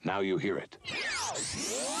Now you hear it.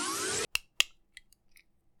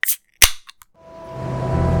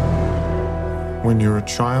 When you're a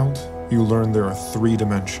child, you learn there are 3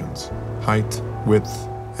 dimensions: height, width,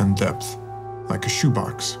 and depth, like a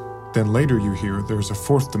shoebox. Then later you hear there's a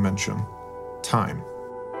 4th dimension: time.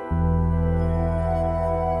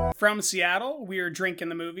 From Seattle, we're Drinking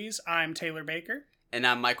the Movies. I'm Taylor Baker. And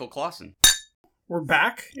I'm Michael Clausen. We're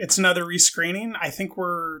back. It's another rescreening. I think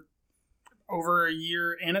we're over a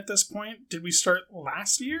year in at this point. Did we start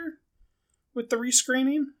last year with the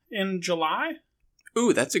rescreening in July?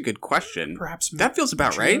 Ooh, that's a good question. Perhaps that feels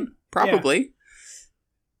about June? right. Probably. Yeah.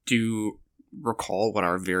 Do you recall what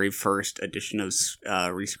our very first edition of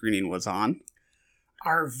rescreening was on?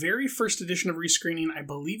 Our very first edition of rescreening, I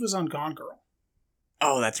believe, was on Gone Girl.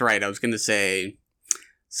 Oh, that's right. I was going to say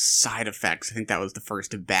Side Effects. I think that was the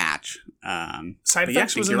first batch. Side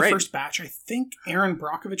Effects was in the first batch. I think Aaron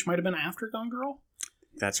Brockovich might have been after Gone Girl.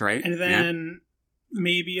 That's right. And then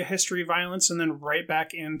maybe A History of Violence, and then right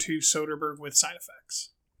back into Soderbergh with Side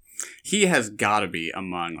Effects. He has got to be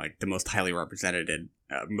among like the most highly represented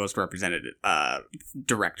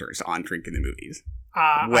directors on Drinking the Movies.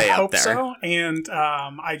 I hope so. And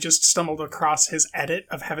I just stumbled across his edit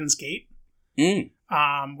of Heaven's Gate,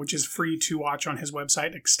 which is free to watch on his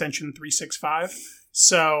website, Extension 365.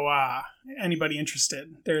 So anybody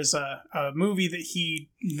interested, there's a movie that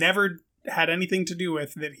he never had anything to do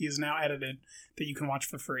with that he has now edited that you can watch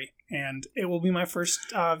for free. And it will be my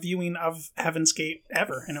first viewing of Heaven's Gate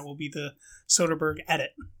ever, and it will be the Soderbergh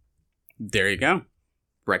edit. There you go.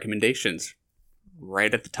 Recommendations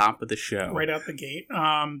right at the top of the show. Right out the gate.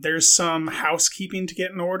 There's some housekeeping to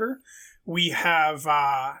get in order. We have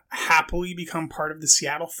happily become part of the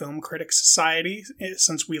Seattle Film Critics Society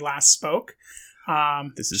since we last spoke.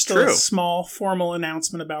 This is still true. A small formal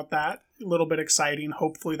announcement about that. A little bit exciting.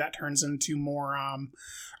 Hopefully that turns into more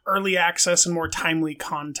early access and more timely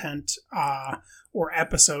content or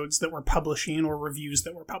episodes that we're publishing or reviews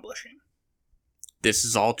that we're publishing. This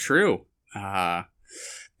is all true.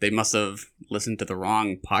 They must have listened to the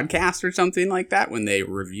wrong podcast or something like that when they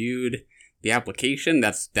reviewed the application.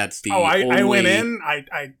 That's the I went in.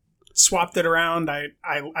 I swapped it around.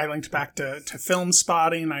 I linked back to Film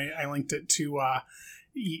Spotting. I linked it to a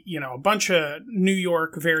bunch of New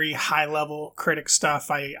York very high level critic stuff.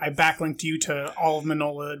 I backlinked you to all of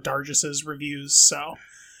Manohla Dargis's reviews. So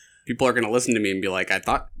people are going to listen to me and be like, I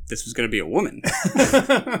thought this was going to be a woman.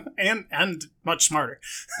 and much smarter.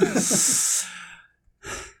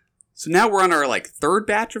 So now we're on our third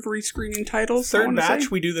batch of rescreening titles. Third batch.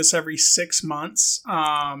 We do this every 6 months.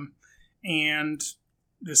 And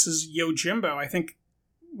this is Yojimbo. I think,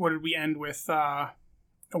 what did we end with? A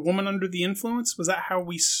Woman Under the Influence? Was that how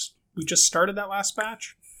we just started that last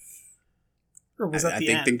batch? Or was that the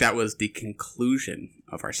end? I think that was the conclusion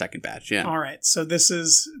of our second batch, yeah. All right. So this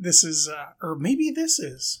is or maybe this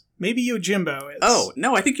is. Maybe Yojimbo is. Oh,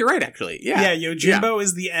 no, I think you're right, actually. Yeah. Yeah, Yojimbo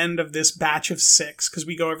is the end of this batch of 6, because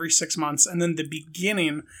we go every 6 months. And then the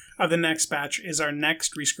beginning of the next batch is our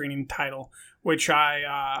next rescreening title, which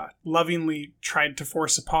I lovingly tried to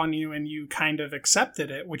force upon you, and you kind of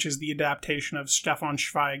accepted it, which is the adaptation of Stefan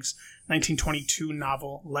Zweig's 1922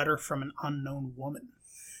 novel, Letter from an Unknown Woman.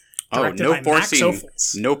 Directed by Max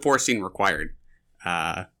Ophuls. No forcing required.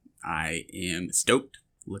 I am stoked.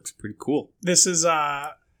 Looks pretty cool. This is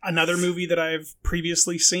another movie that I've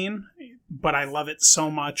previously seen, but I love it so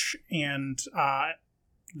much, and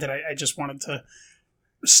that I just wanted to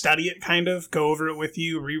study it, kind of go over it with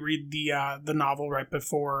you, reread the novel right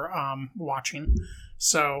before watching.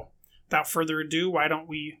 So without further ado, why don't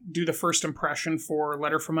we do the first impression for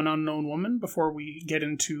Letter from an Unknown Woman before we get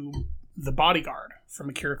into The Bodyguard from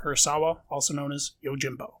Akira Kurosawa, also known as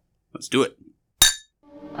Yojimbo. Let's do it.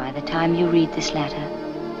 By the time you read this letter,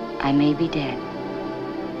 I may be dead.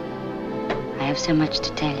 I have so much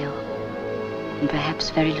to tell you, and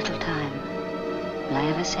perhaps very little time. Will I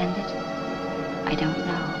ever send it? I don't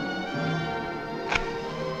know.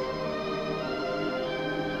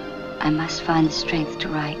 I must find the strength to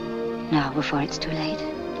write now before it's too late.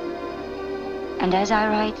 And as I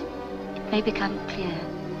write, it may become clear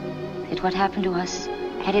that what happened to us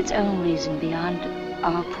had its own reason beyond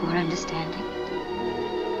our poor understanding.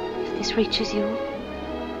 If this reaches you,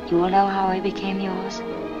 you will know how I became yours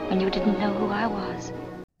when you didn't know who I was.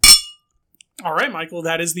 All right, Michael,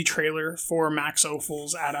 that is the trailer for Max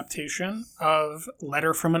Ophuls' adaptation of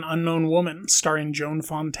Letter from an Unknown Woman, starring Joan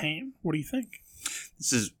Fontaine. What do you think?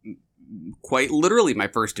 This is quite literally my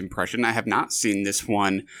first impression. I have not seen this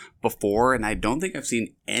one before, and I don't think I've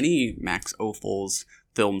seen any Max Ophuls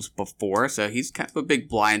films before, so he's kind of a big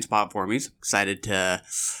blind spot for me. So I'm excited to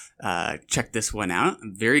check this one out.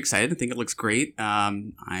 I'm very excited. I think it looks great.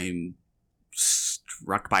 I'm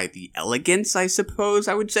struck by the elegance, I suppose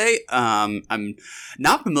I would say. I'm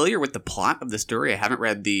not familiar with the plot of the story. I haven't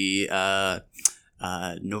read the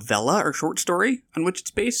novella or short story on which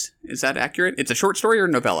it's based. Is that accurate? It's a short story or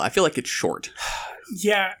novella? I feel like it's short.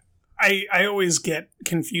 Yeah, I always get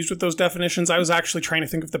confused with those definitions. I was actually trying to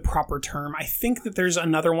think of the proper term. I think that there's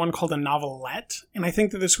another one called a novelette, and I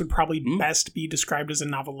think that this would probably best be described as a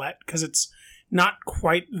novelette because it's not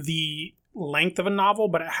quite the length of a novel,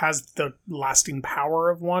 but it has the lasting power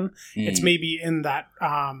of one. It's maybe in that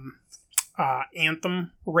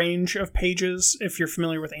Anthem range of pages, if you're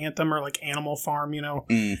familiar with Anthem, or like Animal Farm,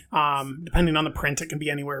 depending on the print, it can be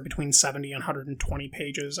anywhere between 70 and 120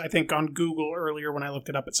 pages. I think on Google earlier when I looked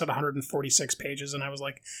it up, it said 146 pages, and I was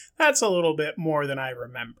like, that's a little bit more than I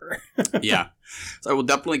remember. Yeah. So I will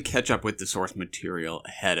definitely catch up with the source material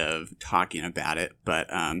ahead of talking about it. But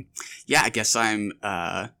yeah, I guess I'm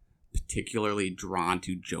particularly drawn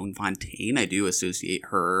to Joan Fontaine. I do associate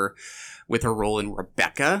her with her role in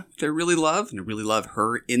Rebecca, which I really love, and I really love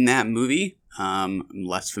her in that movie. I'm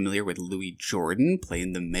less familiar with Louis Jordan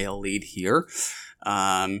playing the male lead here.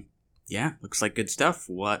 Yeah, looks like good stuff.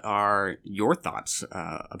 What are your thoughts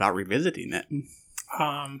about revisiting it?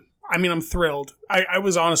 I mean, I'm thrilled. I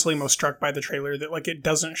was honestly most struck by the trailer that like it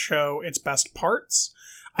doesn't show its best parts.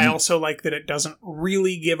 I also like that it doesn't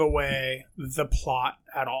really give away the plot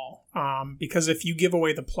at all. Because if you give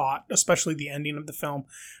away the plot, especially the ending of the film,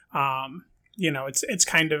 it's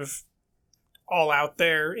kind of all out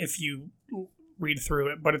there if you read through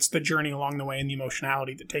it, but it's the journey along the way and the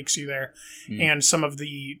emotionality that takes you there. And some of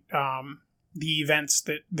the events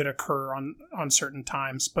that occur on certain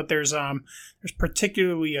times. But there's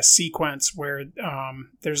particularly a sequence where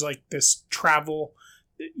there's like this travel.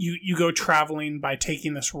 You go traveling by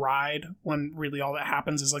taking this ride when really all that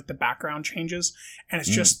happens is like the background changes, and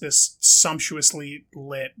it's just this sumptuously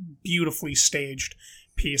lit, beautifully staged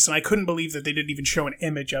piece. And I couldn't believe that they didn't even show an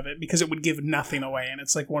image of it because it would give nothing away, and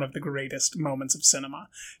it's like one of the greatest moments of cinema.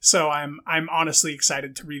 So I'm honestly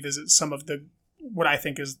excited to revisit some of what I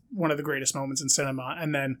think is one of the greatest moments in cinema,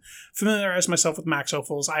 and then familiarize myself with Max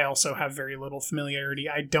Ophuls. I also have very little familiarity.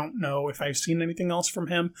 I don't know if I've seen anything else from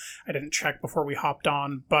him. I didn't check before we hopped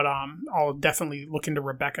on, but I'll definitely look into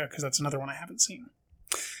Rebecca because that's another one I haven't seen.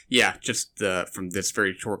 Yeah, just from this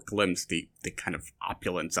very short glimpse, the kind of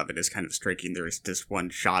opulence of it is kind of striking. There's this one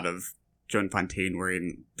shot of Joan Fontaine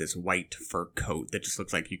wearing this white fur coat that just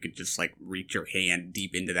looks like you could just like reach your hand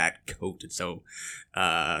deep into that coat. It's so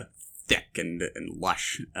thick and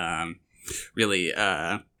lush. Really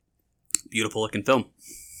beautiful looking film.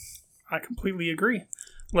 I completely agree.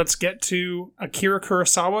 Let's get to Akira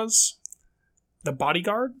Kurosawa's The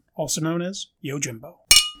Bodyguard, also known as Yojimbo.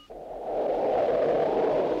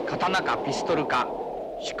 刀かピストルか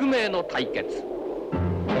宿命の対決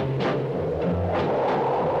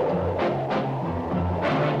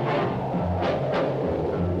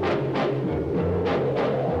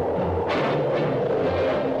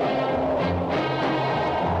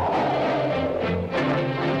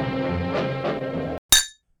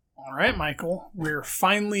All right, Michael, we're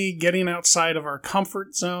finally getting outside of our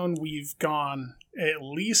comfort zone. We've gone at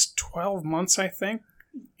least 12 months, I think,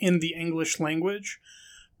 in the English language.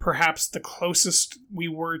 Perhaps the closest we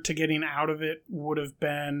were to getting out of it would have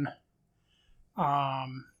been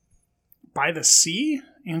By the Sea,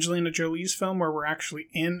 Angelina Jolie's film, where we're actually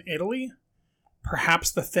in Italy. Perhaps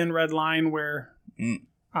The Thin Red Line, where...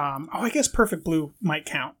 I guess Perfect Blue might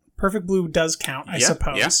count. Perfect Blue does count, I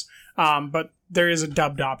suppose. Yeah. But there is a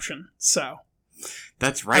dubbed option, so...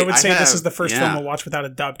 That's right. I would say this is the first film I'll watch without a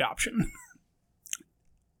dubbed option.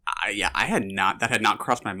 That had not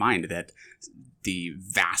crossed my mind that the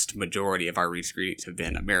vast majority of our rescreens have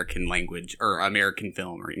been American language or American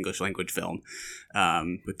film or English language film,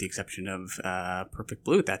 with the exception of Perfect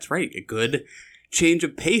Blue. That's right. A good change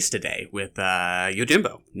of pace today with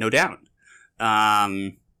Yojimbo, no doubt.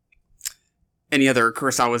 Any other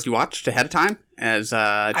Kurosawas you watched ahead of time as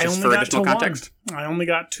just for additional context? I only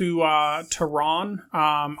got to Ron.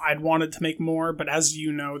 I'd wanted to make more, but as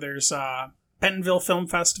you know, there's Bentonville Film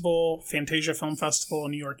Festival, Fantasia Film Festival,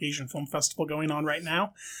 and New York Asian Film Festival going on right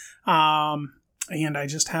now. And I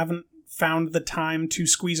just haven't found the time to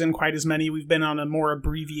squeeze in quite as many. We've been on a more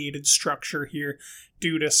abbreviated structure here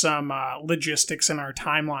due to some logistics in our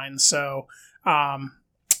timeline. So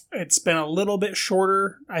it's been a little bit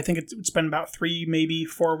shorter. I think it's been about 3, maybe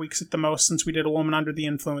 4 weeks at the most since we did A Woman Under the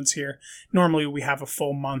Influence here. Normally we have a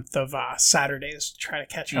full month of Saturdays to try to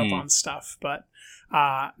catch up on stuff, but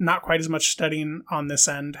not quite as much studying on this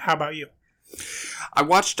end. How about you? I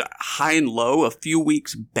watched High and Low a few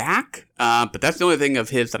weeks back, but that's the only thing of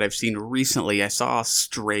his that I've seen recently. I saw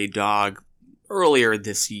Stray Dog earlier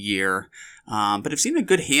this year, but I've seen a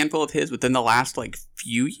good handful of his within the last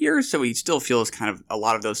few years, so he still feels a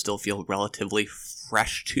lot of those still feel relatively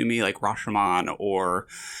fresh to me, like Rashomon or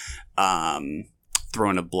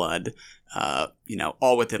Throne of Blood,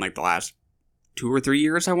 all within the last 2 or 3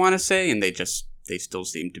 years, I want to say, and they still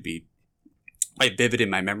seem to be quite vivid in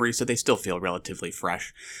my memory, so they still feel relatively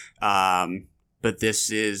fresh. But this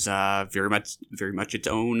is very much its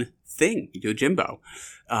own thing, Yojimbo,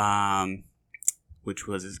 which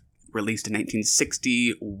was released in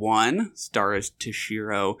 1961, stars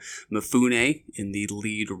Toshiro Mifune in the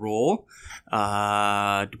lead role.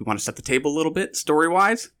 Do we want to set the table a little bit,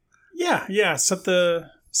 story-wise? Yeah, set the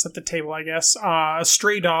table, I guess. A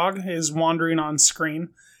stray dog is wandering on screen.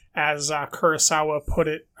 As Kurosawa put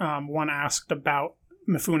it, one asked about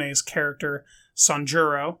Mifune's character,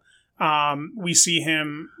 Sanjuro. We see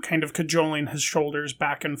him kind of cajoling his shoulders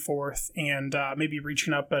back and forth and maybe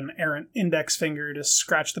reaching up an errant index finger to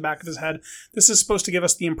scratch the back of his head. This is supposed to give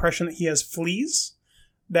us the impression that he has fleas.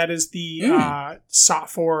 That is the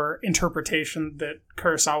sought-for interpretation that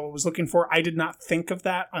Kurosawa was looking for. I did not think of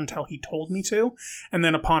that until he told me to. And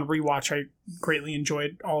then upon rewatch, I greatly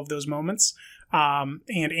enjoyed all of those moments. And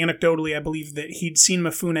anecdotally, I believe that he'd seen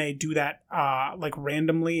Mifune do that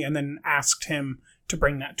randomly and then asked him to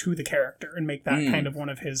bring that to the character and make that kind of one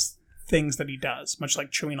of his things that he does, much like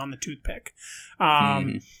chewing on the toothpick.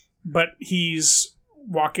 But he's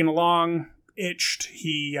walking along, itched.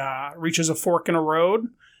 He reaches a fork in a road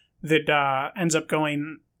that ends up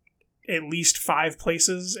going at least 5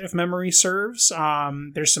 places, if memory serves.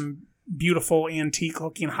 There's some beautiful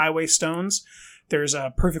antique-looking highway stones. There's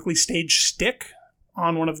a perfectly staged stick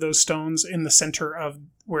on one of those stones in the center of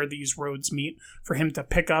where these roads meet for him to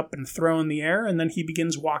pick up and throw in the air, and then he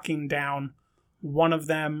begins walking down one of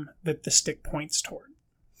them that the stick points toward.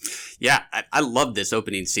 Yeah, I love this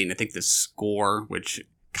opening scene. I think the score, which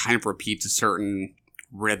kind of repeats a certain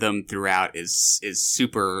rhythm throughout, is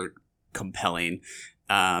super compelling.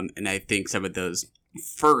 And I think some of those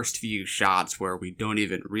first few shots where we don't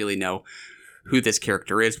even really know who this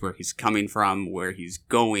character is, where he's coming from, where he's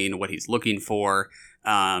going, what he's looking for.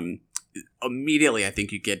 Immediately, I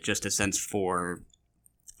think you get just a sense for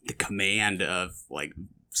the command of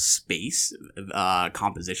space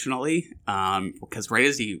compositionally, because right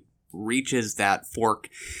as he reaches that fork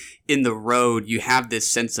in the road, you have this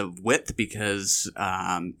sense of width because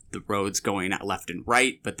the road's going left and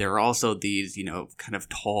right, but there are also these kind of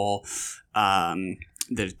tall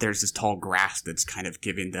there's this tall grass that's kind of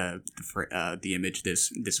giving the image this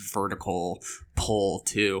vertical pull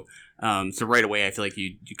too. So right away, I feel like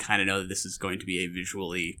you kind of know that this is going to be a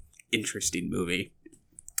visually interesting movie.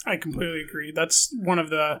 I completely agree. That's one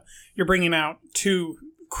of you're bringing out 2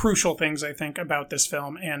 crucial things, I think, about this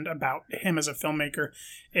film and about him as a filmmaker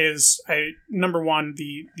is, number one,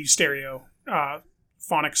 the stereo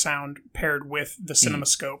phonic sound paired with the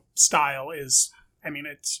CinemaScope style is,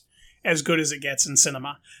 it's as good as it gets in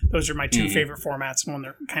cinema. Those are my 2 favorite formats, and when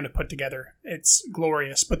they're kind of put together, it's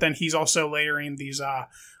glorious. But then he's also layering these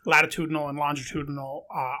latitudinal and longitudinal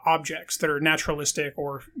objects that are naturalistic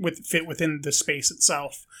or fit within the space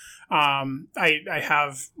itself. I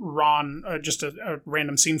have Ron, just a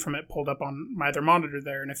random scene from it pulled up on my other monitor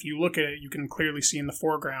there, and if you look at it, you can clearly see in the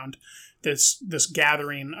foreground this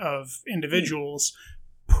gathering of individuals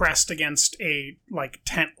pressed against a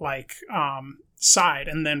tent-like side,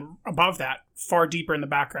 and then above that, far deeper in the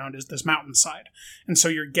background, is this mountainside, and so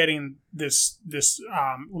you're getting this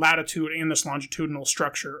latitude and this longitudinal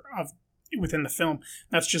structure within the film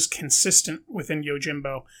that's just consistent within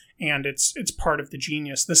Yojimbo, and it's part of the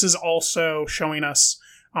genius. This is also showing us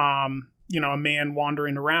a man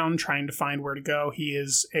wandering around trying to find where to go. He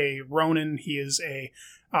is a Ronin. He is a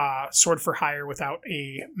sword for hire without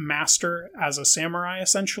a master as a samurai,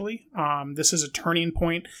 essentially. This is a turning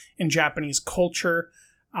point in Japanese culture.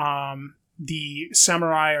 The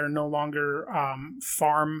samurai are no longer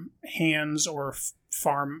farm hands or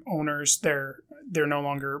farm owners. They're no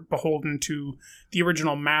longer beholden to the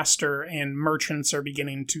original master, and merchants are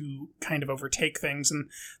beginning to kind of overtake things, and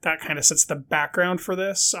that kind of sets the background for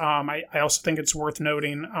this. I also think it's worth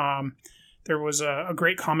noting there was a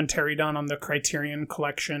great commentary done on the Criterion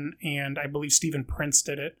Collection, and I believe Stephen Prince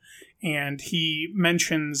did it. And he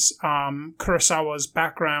mentions Kurosawa's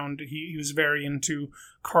background. He was very into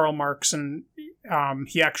Karl Marx, and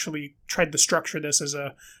he actually tried to structure this as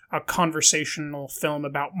a conversational film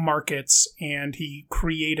about markets, and he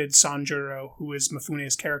created Sanjuro, who is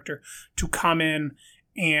Mifune's character, to come in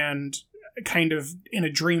and kind of in a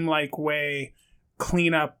dreamlike way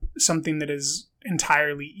clean up something that is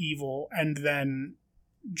entirely evil and then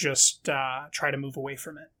just try to move away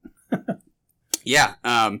from it. Yeah.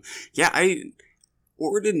 I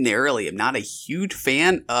ordinarily am not a huge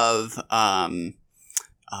fan of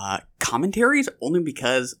commentaries, only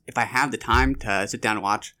because if I have the time to sit down and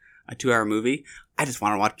watch a 2-hour movie, I just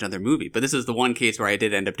want to watch another movie. But this is the one case where I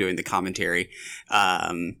did end up doing the commentary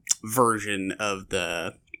version of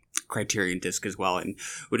the Criterion disc as well, and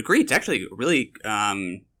would agree it's actually really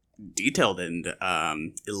detailed and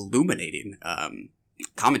illuminating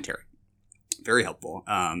commentary. Very helpful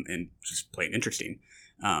and just plain interesting.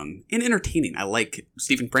 And entertaining. I like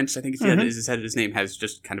Stephen Prince, I think his name has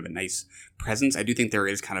just kind of a nice presence. I do think there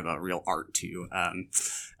is kind of a real art to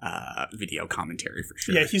video commentary for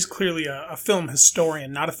sure. Yeah, he's clearly a film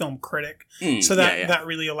historian, not a film critic. So that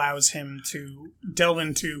really allows him to delve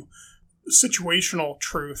into situational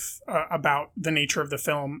truth about the nature of the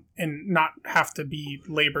film and not have to be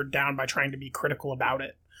labored down by trying to be critical about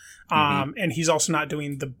it. And he's also not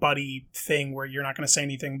doing the buddy thing where you're not going to say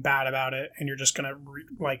anything bad about it and you're just going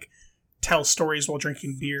to tell stories while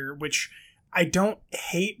drinking beer, which I don't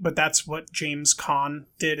hate, but that's what James Caan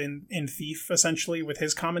did in Thief, essentially, with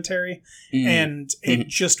his commentary. And it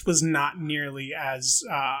just was not nearly as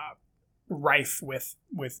rife with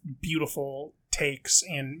beautiful takes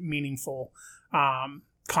and meaningful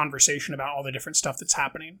conversation about all the different stuff that's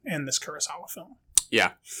happening in this Kurosawa film.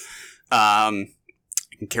 Yeah.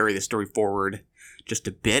 Can carry the story forward just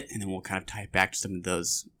a bit, and then we'll kind of tie it back to some of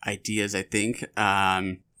those ideas, I think.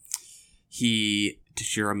 Toshiro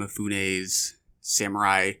Mifune's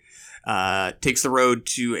samurai takes the road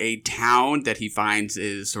to a town that he finds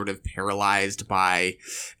is sort of paralyzed by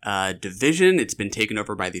division. It's been taken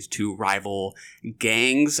over by these two rival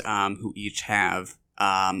gangs who each have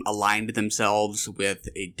aligned themselves with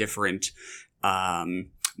a different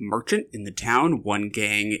merchant in the town. One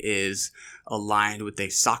gang is aligned with a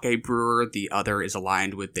sake brewer. The other is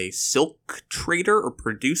aligned with a silk trader or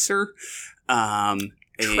producer.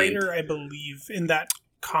 Trader, I believe, in that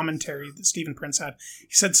commentary that Stephen Prince had, he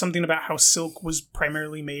said something about how silk was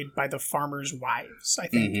primarily made by the farmers' wives, I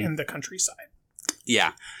think, in the countryside.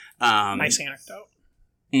 Yeah. Nice anecdote.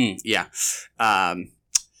 Yeah. And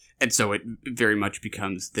so it very much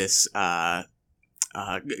becomes this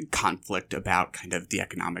conflict about kind of the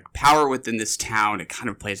economic power within this town. It kind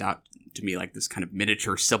of plays out to me like this kind of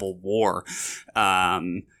miniature civil war,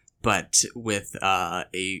 but with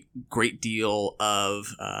a great deal of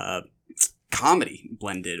comedy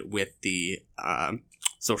blended with the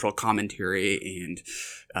social commentary and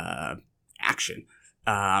action.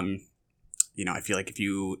 I feel like if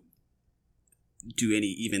you do any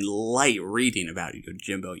even light reading about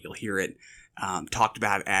Yojimbo, you'll hear it talked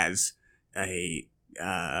about as a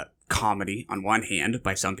comedy on one hand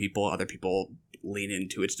by some people. Other people lean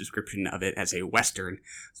into its description of it as a Western.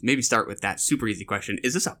 So maybe start with that super easy question.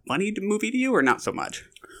 Is this a funny movie to you or not so much?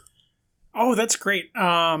 Oh, that's great.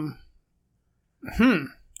 No,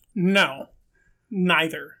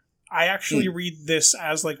 neither. I actually read this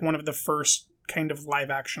as like one of the first kind of live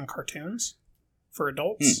action cartoons for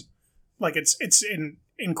adults. Like it's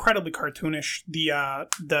incredibly cartoonish.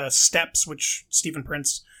 The steps, which Stephen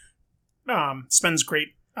Prince spends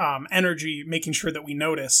great energy making sure that we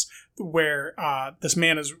notice, where this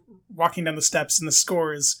man is walking down the steps and the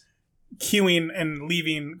score is cueing and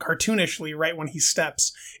leaving cartoonishly right when he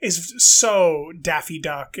steps, is so Daffy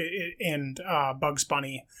Duck and Bugs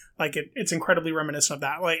Bunny. Like it's incredibly reminiscent of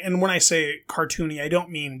that. Like, and when I say cartoony, I don't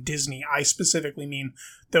mean Disney. I specifically mean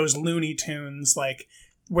those Looney Tunes, like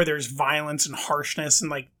where there's violence and harshness and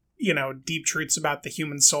like, deep truths about the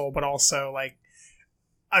human soul, but also like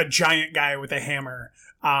a giant guy with a hammer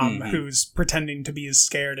who's pretending to be as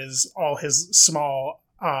scared as all his small,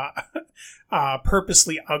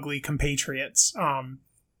 purposely ugly compatriots.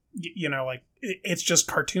 Like it's just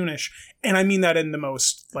cartoonish. And I mean that in the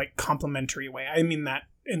most like complimentary way. I mean that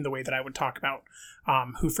in the way that I would talk about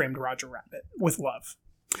Who Framed Roger Rabbit, with love.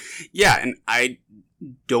 Yeah, and I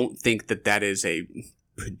don't think that is a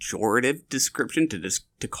pejorative description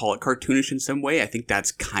to call it cartoonish in some way. I think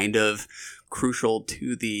that's kind of crucial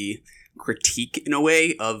to the critique in a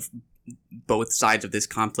way of both sides of this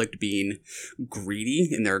conflict being greedy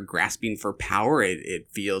in their grasping for power. It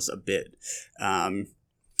feels a bit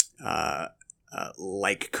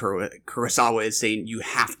like Kurosawa is saying you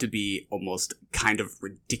have to be almost kind of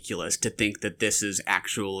ridiculous to think that this is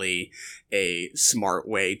actually a smart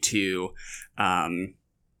way to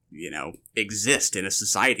exist in a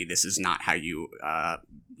society. This is not how you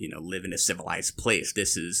live in a civilized place.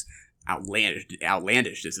 This is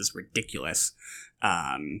outlandish. This is ridiculous.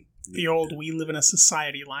 The old "we live in a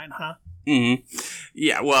society" line, huh? Mm-hmm.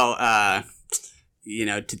 Yeah, well,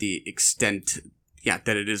 to the extent,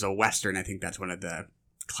 that it is a Western, I think that's one of the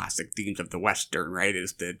classic themes of the Western, right?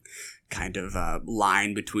 Is the kind of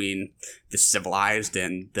line between the civilized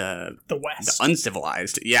and the West, the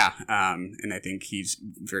uncivilized. Yeah, and I think he's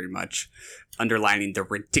very much underlining the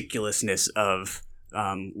ridiculousness of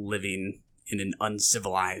living in an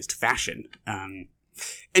uncivilized fashion. And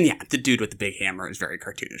yeah, the dude with the big hammer is very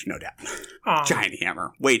cartoonish, no doubt. Giant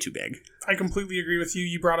hammer, way too big. I completely agree with you.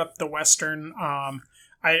 You brought up the Western.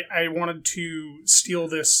 I wanted to steal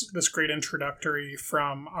this great introductory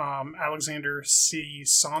from Alexander C.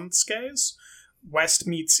 Sonskay's West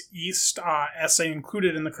Meets East essay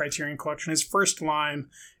included in the Criterion Collection. His first line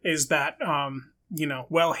is that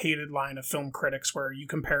well-hated line of film critics where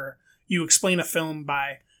you explain a film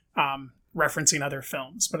by referencing other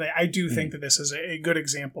films. But I do think that this is a good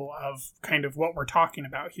example of kind of what we're talking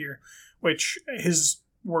about here, which his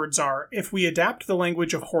words are, if we adapt the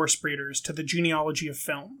language of horse breeders to the genealogy of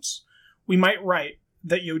films, we might write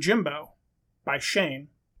that Yojimbo, by Shane,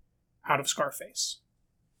 out of Scarface.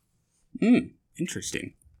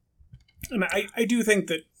 Interesting. And I do think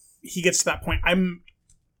that he gets to that point. I'm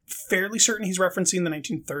fairly certain he's referencing the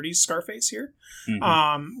 1930s Scarface here,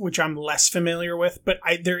 which I'm less familiar with, but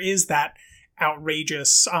there is that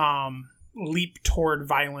outrageous leap toward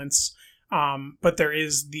violence, but there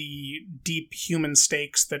is the deep human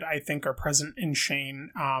stakes that I think are present in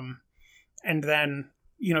Shane, and then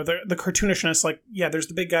the cartoonishness, like, there's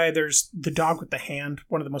the big guy, there's the dog with the hand,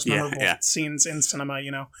 one of the most memorable scenes in cinema,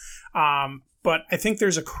 but I think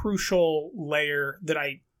there's a crucial layer that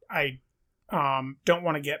I don't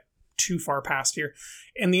want to get too far past here.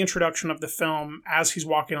 In the introduction of the film, as he's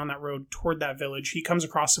walking on that road toward that village, he comes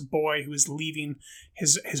across a boy who is leaving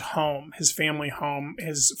his home, his family home.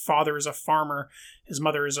 His father is a farmer. His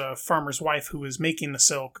mother is a farmer's wife who is making the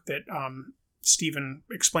silk that Stephen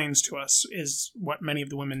explains to us is what many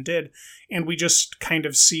of the women did. And we just kind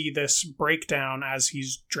of see this breakdown as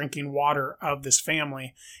he's drinking water of this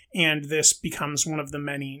family. And this becomes one of the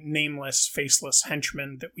many nameless, faceless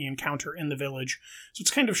henchmen that we encounter in the village. So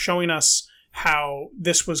it's kind of showing us how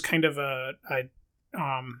this was kind of a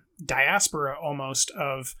diaspora almost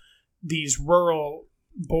of these rural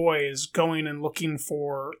boys going and looking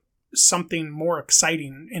for something more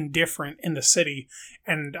exciting and different in the city,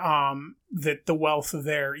 and that the wealth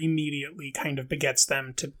there immediately kind of begets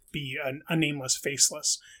them to be a nameless,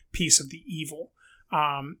 faceless piece of the evil.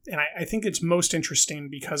 And I think it's most interesting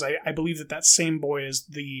because I believe that same boy is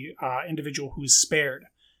the individual who is spared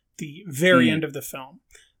the very end of the film.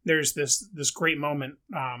 There's this great moment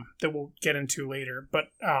that we'll get into later, but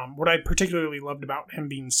what I particularly loved about him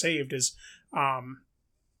being saved is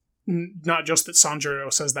not just that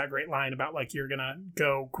Sanjuro says that great line about, like, you're gonna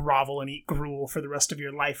go grovel and eat gruel for the rest of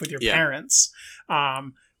your life with your parents,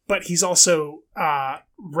 but he's also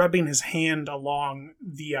rubbing his hand along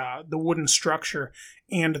the wooden structure,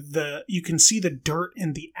 and you can see the dirt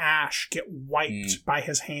and the ash get wiped by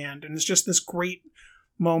his hand, and it's just this great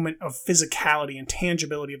moment of physicality and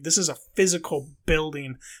tangibility of this is a physical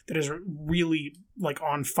building that is really like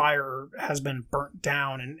on fire or has been burnt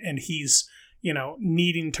down, and he's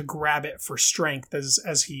needing to grab it for strength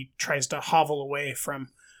as he tries to hovel away from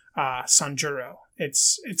Sanjuro.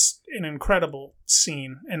 It's an incredible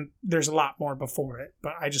scene, and there's a lot more before it,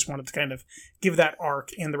 but I just wanted to kind of give that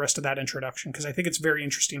arc and the rest of that introduction, because I think it's very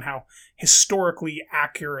interesting how historically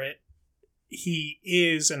accurate he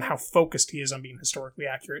is and how focused he is on being historically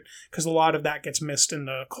accurate, because a lot of that gets missed in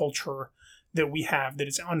the culture that we have that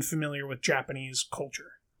is unfamiliar with Japanese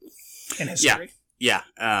culture and history. Yeah,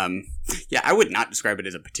 I would not describe it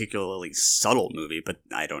as a particularly subtle movie, but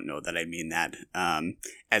I don't know that I mean that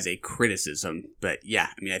as a criticism. But yeah,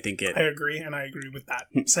 I mean, I think I agree, and I agree with that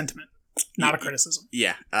sentiment. Not a criticism.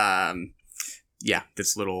 Yeah,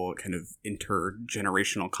 this little kind of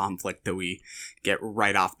intergenerational conflict that we get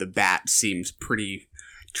right off the bat seems pretty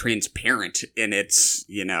transparent in its,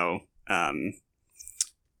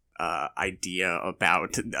 idea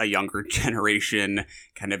about a younger generation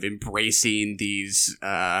kind of embracing these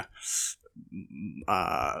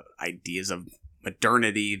ideas of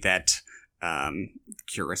modernity that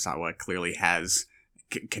Kurosawa clearly has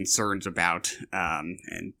concerns about,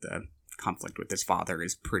 and the conflict with his father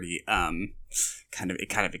is pretty kind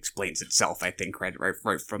of explains itself, I think, right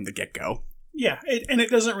from the get-go. Yeah, and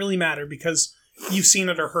it doesn't really matter because you've seen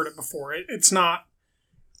it or heard it before. It's not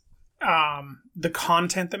the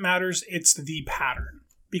content that matters, it's the pattern,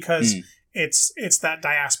 because it's that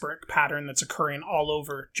diasporic pattern that's occurring all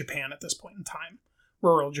over Japan at this point in time.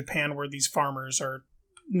 Rural Japan, where these farmers are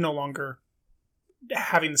no longer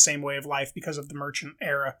having the same way of life because of the merchant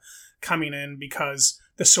era coming in, because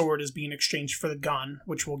the sword is being exchanged for the gun,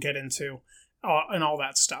 which we'll get into, and all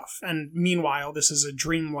that stuff. And meanwhile, this is a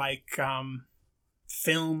dreamlike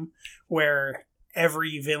film where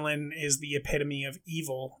every villain is the epitome of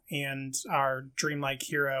evil, and our dreamlike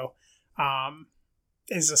hero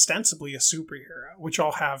is ostensibly a superhero, which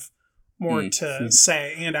I'll have more to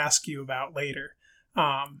say and ask you about later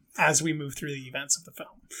as we move through the events of the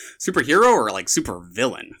film. Superhero or like super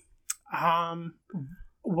villain?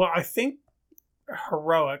 Well, I think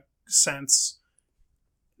heroic, since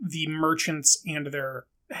the merchants and their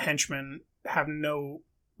henchmen have no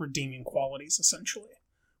redeeming qualities, essentially,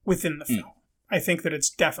 within the film. I think that it's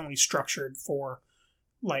definitely structured for,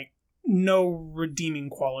 like, no redeeming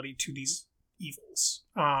quality to these evils.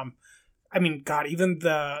 I mean, God, even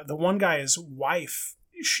the one guy's wife,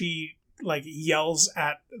 she, like, yells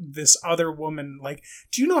at this other woman, like,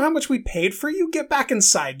 do you know how much we paid for you? Get back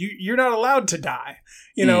inside. You're not allowed to die.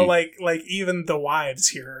 You know, like even the wives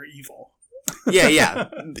here are evil. Yeah.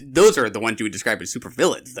 Those are the ones you would describe as super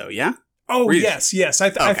villains, though, yeah? Oh, yes. I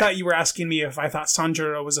thought you were asking me if I thought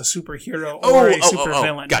Sanjuro was a superhero or a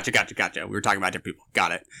supervillain. Gotcha. We were talking about different people.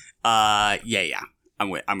 Got it. Yeah. I'm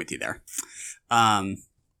with you there.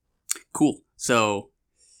 Cool. So,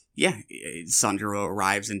 yeah, Sanjuro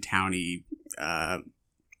arrives in town. He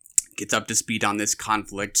gets up to speed on this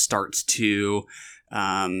conflict, starts to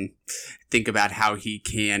think about how he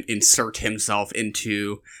can insert himself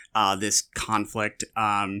into this conflict.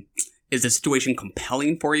 Is the situation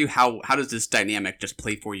compelling for you? How does this dynamic just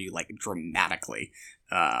play for you, like, dramatically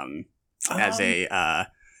as a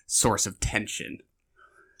source of tension?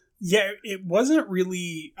 Yeah, it wasn't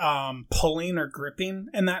really pulling or gripping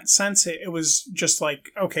in that sense. It was just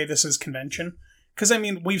like, okay, this is convention. Because, I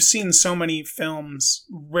mean, we've seen so many films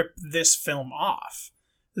rip this film off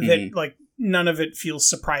that, like, none of it feels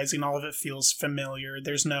surprising. All of it feels familiar.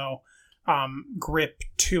 There's no grip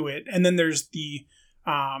to it. And then there's the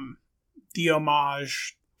homage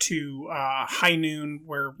to High Noon,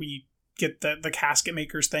 where we get the casket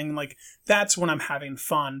makers thing. Like, that's when I'm having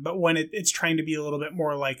fun. But when it's trying to be a little bit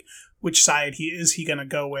more like which side he going to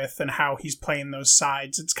go with and how he's playing those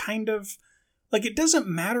sides, it's kind of like, it doesn't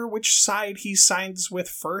matter which side he sides with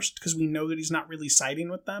first, because we know that he's not really siding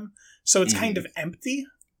with them. So it's kind of empty.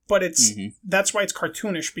 But it's that's why it's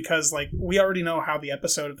cartoonish, because, like, we already know how the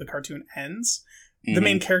episode of the cartoon ends. The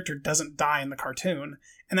main character doesn't die in the cartoon,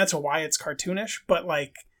 and that's why it's cartoonish. But,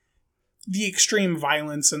 like, the extreme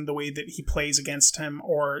violence and the way that he plays against him,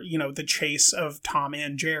 or, you know, the chase of Tom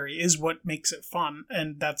and Jerry, is what makes it fun,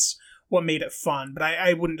 and that's what made it fun. But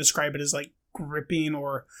I wouldn't describe it as, like, gripping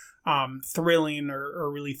or thrilling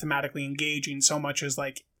or really thematically engaging so much as,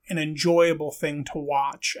 like, an enjoyable thing to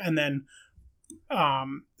watch, and then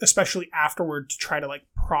especially afterward to try to, like,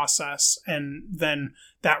 process. And then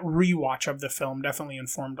that rewatch of the film definitely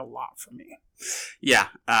informed a lot for me. Yeah.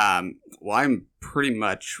 Well, I'm pretty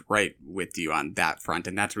much right with you on that front,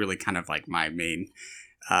 and that's really kind of like my main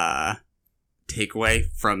takeaway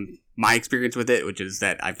from my experience with it, which is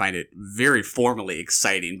that I find it very formally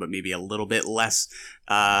exciting, but maybe a little bit less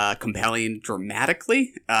compelling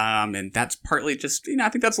dramatically. And that's partly just, I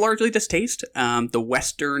think that's largely just taste. The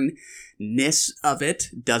Western-ness of it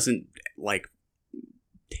doesn't, like,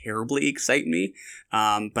 terribly excite me,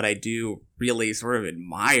 but I do really sort of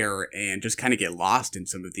admire and just kind of get lost in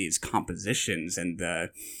some of these compositions and the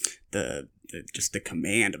just the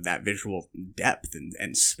command of that visual depth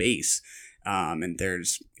and space. And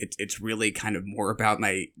it's really kind of more about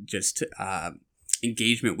my just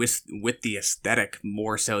engagement with the aesthetic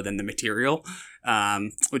more so than the material,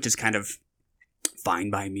 which is kind of fine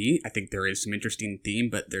by me. I think there is some interesting theme,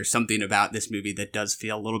 but there's something about this movie that does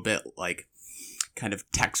feel a little bit like kind of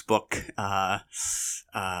textbook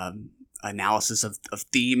analysis of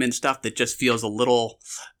theme and stuff that just feels a little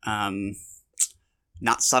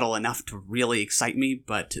not subtle enough to really excite me,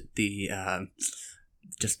 but the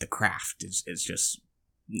just the craft is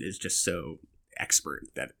just so expert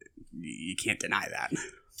that you can't deny that.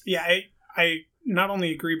 Yeah, I not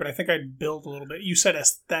only agree, but I think I'd build a little bit. You said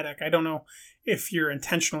aesthetic. I don't know if you're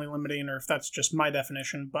intentionally limiting or if that's just my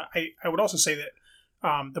definition, but I would also say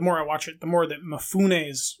that the more I watch it, the more that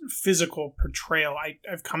Mifune's physical portrayal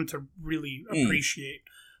I've come to really appreciate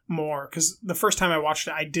more. Because the first time I watched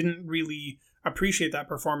it, I didn't really appreciate that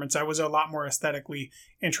performance. I was a lot more aesthetically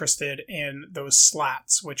interested in those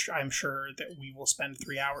slats, which I'm sure that we will spend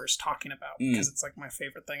 3 hours talking about because it's like my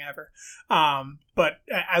favorite thing ever. But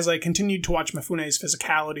as I continued to watch Mifune's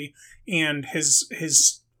physicality and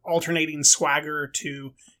his alternating swagger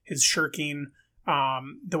to his shirking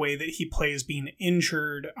the way that he plays being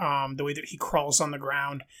injured, the way that he crawls on the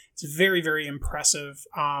ground. It's very, very impressive.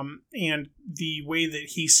 And the way that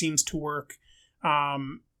he seems to work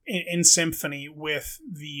in symphony with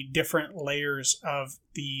the different layers of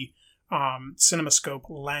the CinemaScope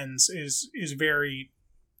lens is very,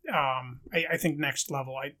 I think, next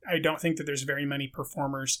level. I don't think that there's very many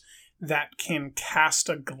performers that can cast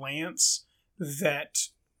a glance that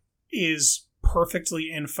is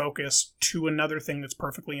perfectly in focus to another thing that's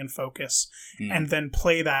perfectly in focus, and then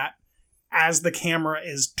play that as the camera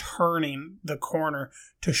is turning the corner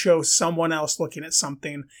to show someone else looking at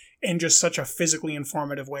something in just such a physically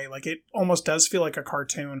informative way. Like, it almost does feel like a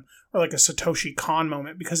cartoon or like a Satoshi Kon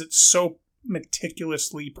moment, because it's so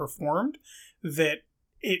meticulously performed that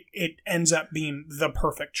it ends up being the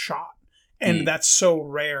perfect shot. And that's so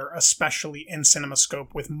rare, especially in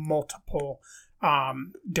CinemaScope with multiple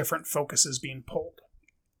different focuses being pulled.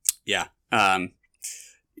 Yeah. To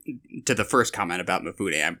the first comment about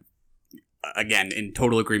Mifune, I'm again in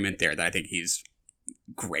total agreement there that I think he's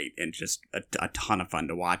great and just a ton of fun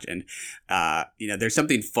to watch. And there's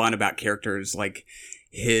something fun about characters like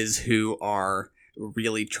his who are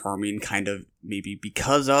really charming, kind of maybe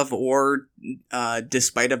because of or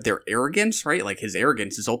despite of their arrogance, right? Like, his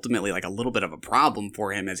arrogance is ultimately like a little bit of a problem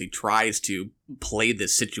for him as he tries to play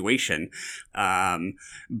this situation.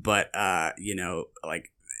 But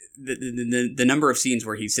like the number of scenes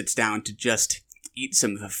where he sits down to just eat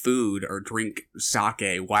some food or drink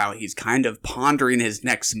sake while he's kind of pondering his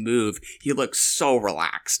next move, he looks so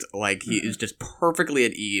relaxed. Like, he is just perfectly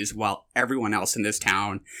at ease while everyone else in this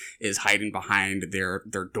town is hiding behind their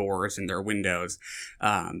doors and their windows.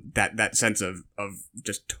 That sense of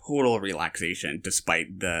just total relaxation,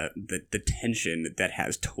 despite the tension that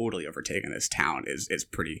has totally overtaken this town, is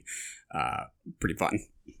pretty fun.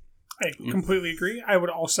 I completely agree. I would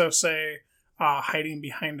also say hiding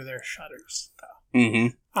behind their shutters, though.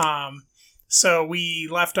 So we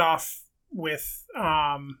left off with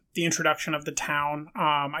the introduction of the town.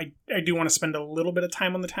 I do want to spend a little bit of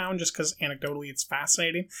time on the town just because anecdotally it's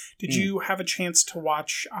fascinating. Did you have a chance to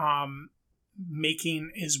watch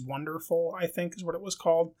Making is Wonderful, I think is what it was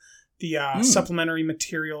called? The supplementary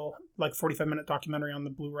material, like 45-minute documentary on the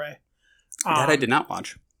Blu-ray. That I did not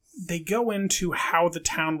watch. They go into how the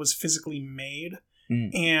town was physically made,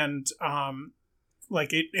 and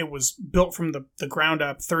like it was built from the ground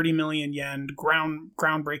up, 30 million yen,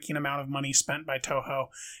 groundbreaking amount of money spent by Toho,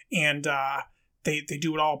 and they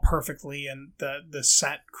do it all perfectly, and the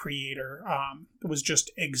set creator was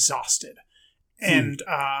just exhausted, and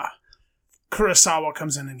Kurosawa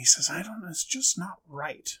comes in and he says, I don't know, it's just not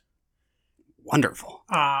right. Wonderful.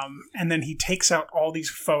 And then he takes out all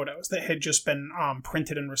these photos that had just been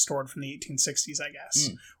printed and restored from the 1860s, I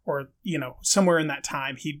guess, or somewhere in that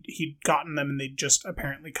time. He'd gotten them and they'd just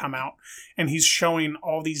apparently come out, and he's showing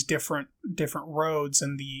all these different roads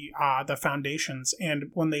and the foundations.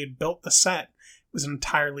 And when they had built the set, it was an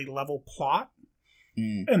entirely level plot,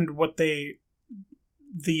 and what the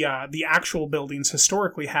actual buildings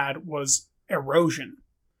historically had was erosion.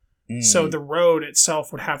 So the road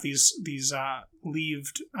itself would have these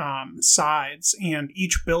leaved sides, and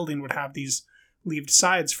each building would have these leaved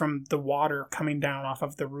sides from the water coming down off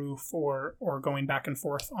of the roof or going back and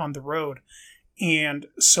forth on the road. And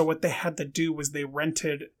so what they had to do was they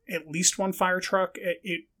rented at least one fire truck.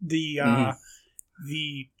 The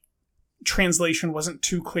translation wasn't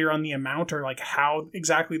too clear on the amount or like how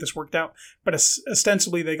exactly this worked out, but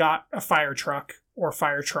ostensibly they got a fire truck or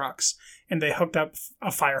fire trucks, and they hooked up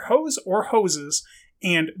a fire hose or hoses,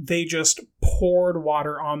 and they just poured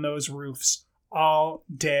water on those roofs all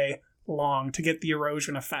day long to get the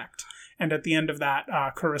erosion effect. And at the end of that,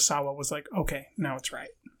 Kurosawa was like, okay, now it's right.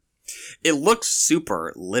 It looks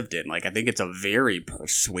super lived in. Like, I think it's a very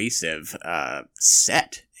persuasive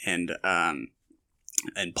set and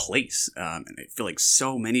place. And I feel like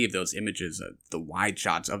so many of those images, the wide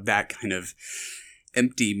shots of that kind of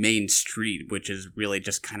empty main street, which is really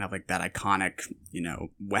just kind of like that iconic,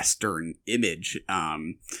 Western image,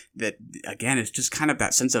 that again is just kind of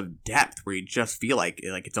that sense of depth where you just feel like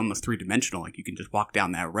it's almost three-dimensional. Like, you can just walk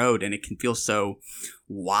down that road and it can feel so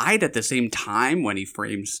wide at the same time when he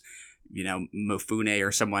frames, Mifune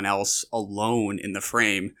or someone else alone in the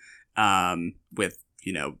frame, with,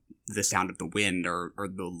 the sound of the wind or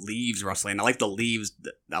the leaves rustling. I like the leaves.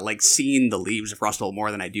 I like seeing the leaves rustle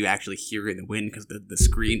more than I do actually hearing the wind, because the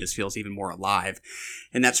screen just feels even more alive.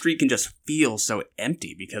 And that street can just feel so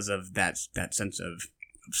empty because of that sense of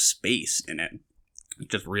space in it.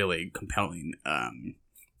 Just really compelling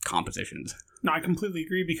compositions. No, I completely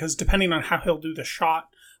agree, because depending on how he'll do the shot,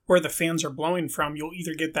 where the fans are blowing from, you'll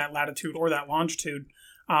either get that latitude or that longitude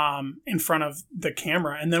in front of the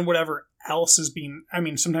camera, and then whatever else is being, I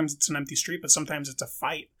mean, sometimes it's an empty street, but sometimes it's a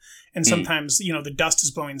fight, and sometimes the dust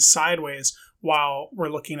is blowing sideways while we're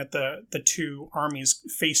looking at the two armies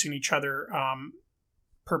facing each other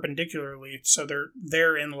perpendicularly, so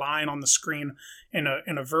they're in line on the screen in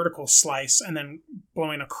a vertical slice, and then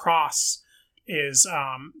blowing across is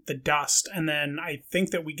the dust. And then I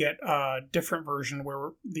think that we get a different version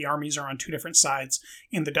where the armies are on two different sides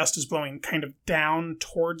and the dust is blowing kind of down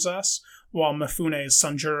towards us while Mifune's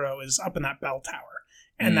Sanjuro is up in that bell tower,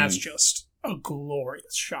 and that's just a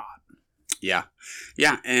glorious shot. Yeah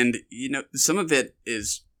and some of it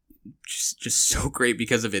is just so great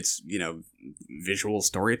because of its visual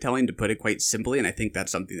storytelling, to put it quite simply, and I think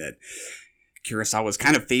that's something that Kurosawa was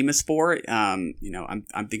kind of famous for. I'm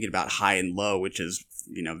thinking about High and Low, which is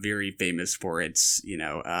very famous for its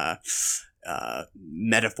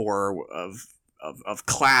metaphor of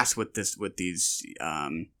class with these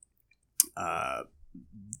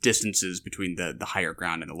distances between the higher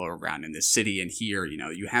ground and the lower ground in this city. And here,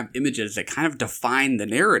 you have images that kind of define the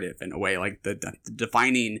narrative in a way, like the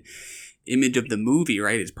defining image of the movie,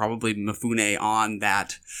 right, is probably Mifune on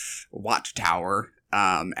that watchtower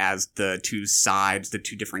as the two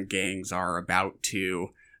different gangs are about to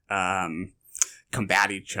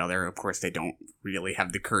combat each other. Of course, they don't really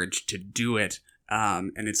have the courage to do it.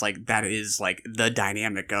 And it's like, that is like the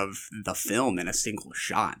dynamic of the film in a single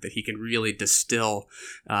shot, that he can really distill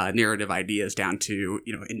narrative ideas down to,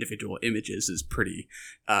 individual images is pretty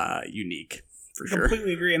unique. For sure.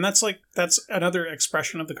 Completely agree. And that's another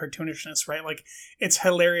expression of the cartoonishness, right? Like, it's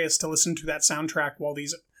hilarious to listen to that soundtrack while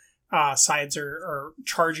these sides are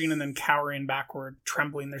charging and then cowering backward,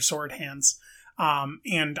 trembling their sword hands.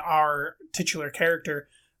 And our titular character,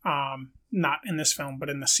 not in this film, but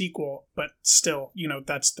in the sequel, but still,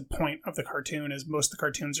 that's the point of the cartoon, is most of the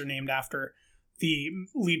cartoons are named after the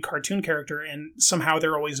lead cartoon character, and somehow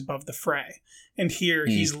they're always above the fray. And here,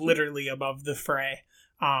 he's literally above the fray.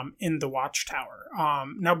 In the watchtower.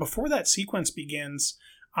 Now, before that sequence begins,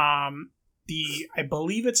 I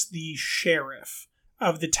believe it's the sheriff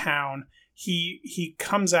of the town. He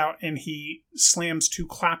comes out and he slams two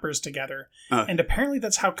clappers together, and apparently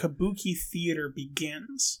that's how Kabuki theater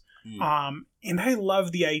begins. And I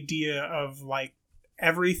love the idea of like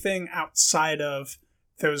everything outside of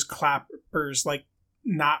those clappers, like,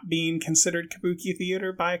 not being considered kabuki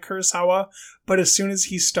theater by Kurosawa, but as soon as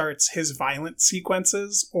he starts his violent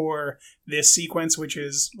sequences, or this sequence, which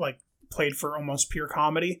is like played for almost pure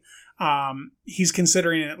comedy, he's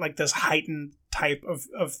considering it like this heightened type of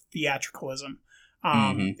theatricalism.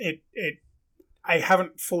 I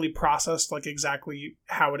haven't fully processed like exactly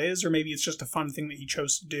how it is, or maybe it's just a fun thing that he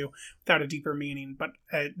chose to do without a deeper meaning, but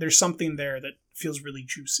there's something there that feels really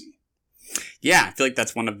juicy. Yeah, I feel like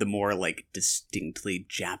that's one of the more like distinctly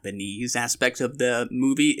Japanese aspects of the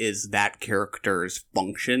movie, is that character's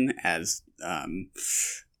function as I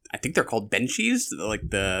think they're called benshis,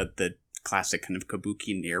 like the classic kind of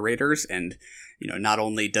kabuki narrators. And not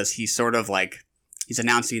only does he sort of like, he's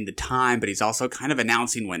announcing the time, but he's also kind of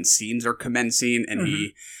announcing when scenes are commencing, and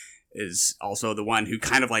he is also the one who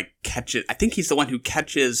kind of like catches, I think he's the one who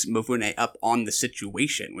catches Mifune up on the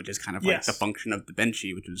situation, which is kind of like the function of the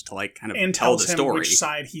benshi, which is to like kind of and tell tells the story. Him which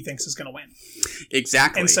side he thinks is going to win.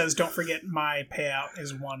 Exactly. And says, don't forget my payout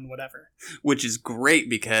is one whatever. Which is great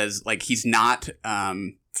because like he's not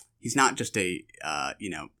just a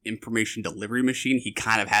information delivery machine. He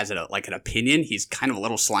kind of has like an opinion. He's kind of a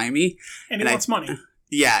little slimy. And he wants money.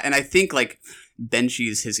 Yeah, and I think like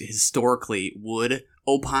benshis historically would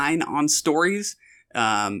opine on stories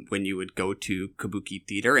when you would go to kabuki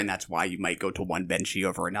theater, and that's why you might go to one benshi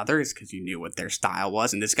over another, is because you knew what their style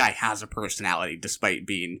was. And this guy has a personality despite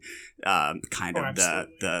being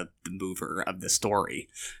the mover of the story.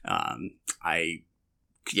 I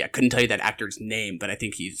couldn't tell you that actor's name, but I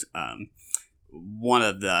think he's one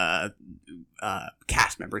of the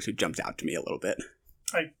cast members who jumps out to me a little bit.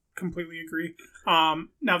 I completely agree.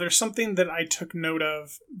 Now, there's something that I took note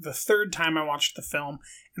of the third time I watched the film,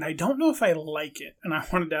 and I don't know if I like it, and I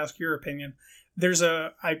wanted to ask your opinion. There's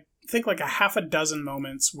I think like a half a dozen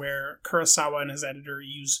moments where Kurosawa and his editor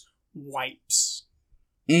use wipes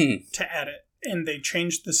to edit, and they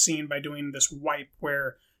changed the scene by doing this wipe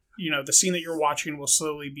where, the scene that you're watching will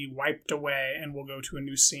slowly be wiped away and we'll go to a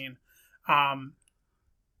new scene. I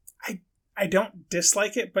don't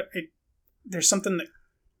dislike it, but there's something that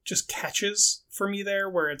just catches for me there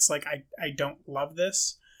where it's like, I don't love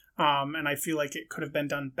this. And I feel like it could have been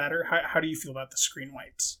done better. How do you feel about the screen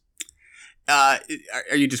wipes? Are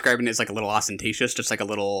you describing it as like a little ostentatious, just like a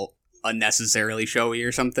little unnecessarily showy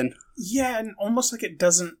or something. Yeah, and almost like it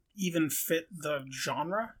doesn't even fit the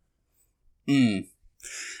genre.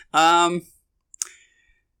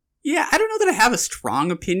 Yeah, I don't know that I have a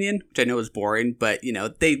strong opinion, which I know is boring, but, you know,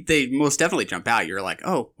 they most definitely jump out. You're like,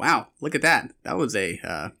 oh, wow, look at that. That was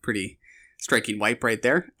a pretty striking wipe right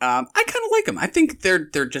there. I kind of like them. I think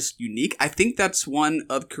they're just unique. I think that's one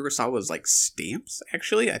of Kurosawa's, like, stamps,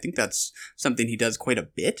 actually. I think that's something he does quite a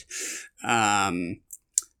bit. But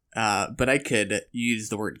I could use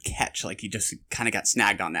the word catch, like he just kind of got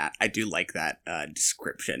snagged on that. I do like that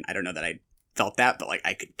description. I don't know that I felt that, but like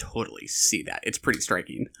I could totally see that. It's pretty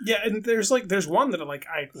striking. Yeah, and there's one that I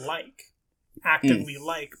actively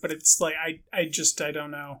like, but it's like I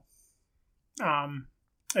don't know.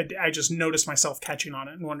 I just noticed myself catching on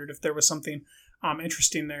it and wondered if there was something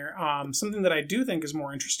interesting there. Something that I do think is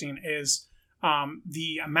more interesting is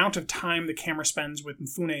the amount of time the camera spends with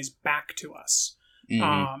Mifune's back to us.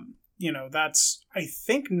 That's, I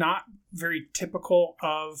think, not very typical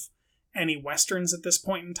of any Westerns at this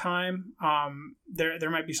point in time. There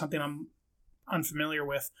might be something I'm unfamiliar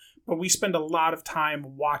with, but we spend a lot of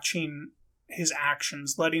time watching his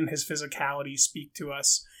actions, letting his physicality speak to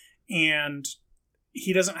us, and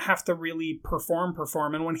he doesn't have to really perform,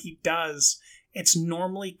 and when he does, it's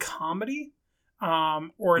normally comedy,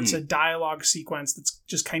 or it's a dialogue sequence that's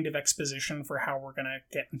just kind of exposition for how we're gonna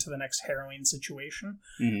get into the next harrowing situation.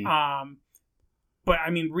 But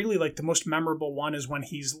I mean, really, like, the most memorable one is when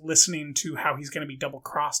he's listening to how he's going to be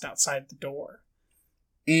double-crossed outside the door.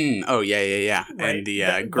 Oh, yeah. Right? And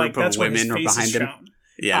the group of women are behind him. Shown.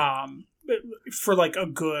 Yeah. For, like, a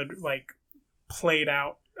good, like, played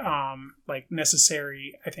out, like,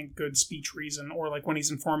 necessary, I think, good speech reason. Or, like, when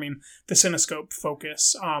he's informing the cinescope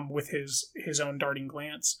focus with his own darting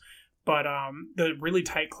glance. But the really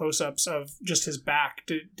tight close-ups of just his back,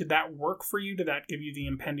 did that work for you? Did that give you the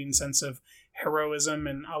impending sense of heroism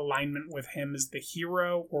and alignment with him as the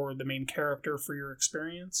hero or the main character for your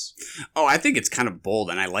experience? Oh, I think it's kind of bold,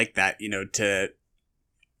 and I like that, to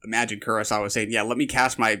imagine Kurosawa saying, yeah, let me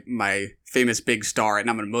cast my famous big star, and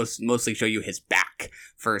I'm going to mostly show you his back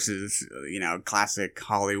versus, classic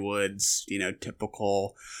Hollywood's,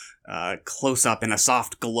 typical close-up and a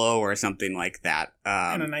soft glow or something like that.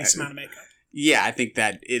 And a nice amount of makeup. Yeah, I think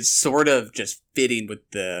that is sort of just fitting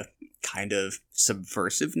with the kind of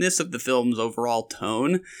subversiveness of the film's overall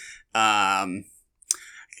tone.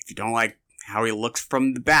 If you don't like how he looks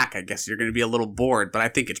from the back, I guess you're going to be a little bored, but I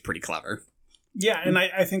think it's pretty clever. Yeah, and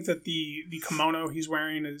I think that the kimono he's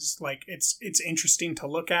wearing is, like, it's interesting to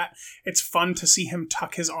look at. It's fun to see him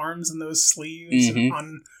tuck his arms in those sleeves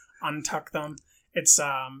and untuck them. It's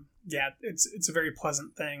it's a very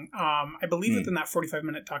pleasant thing. I believe within that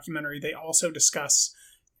 45-minute documentary, they also discuss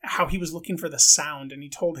how he was looking for the sound, and he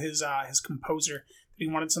told his composer that he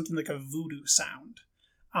wanted something like a voodoo sound.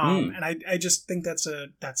 And I just think that's a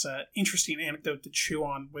interesting anecdote to chew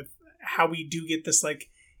on, with how we do get this, like,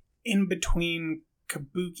 in between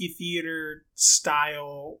kabuki theater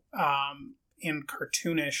style and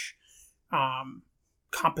cartoonish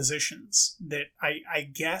compositions that I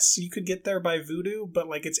guess you could get there by voodoo, but,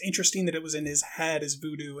 like, it's interesting that it was in his head as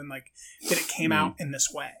voodoo, and, like, that it came out in this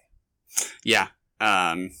way. Yeah.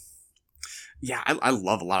 I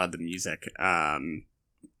love a lot of the music.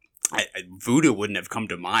 Voodoo wouldn't have come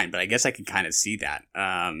to mind, but I guess I can kind of see that.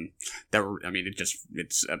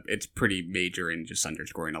 It's pretty major in just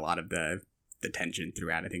underscoring a lot of the tension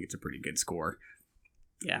throughout. I think it's a pretty good score.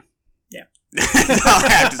 Yeah. That's all I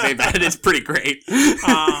have to say about it. It's pretty great.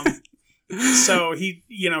 So he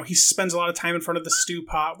spends a lot of time in front of the stew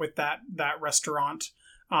pot with that restaurant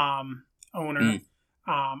owner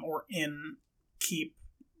or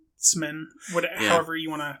innkeepsman, however you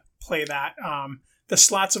want to play that. The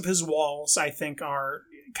slats of his walls, I think, are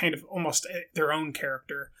kind of almost their own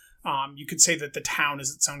character. You could say that the town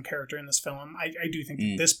is its own character in this film. I do think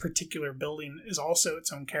that this particular building is also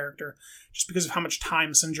its own character, just because of how much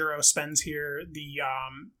time Sanjuro spends here, the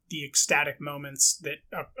ecstatic moments that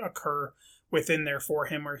occur within there for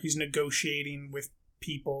him, where he's negotiating with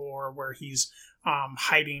people or where he's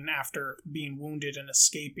hiding after being wounded and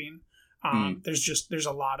escaping. There's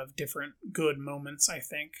a lot of different good moments, I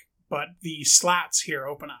think. But the slats here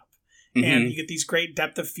open up. And you get these great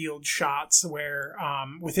depth of field shots where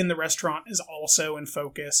within the restaurant is also in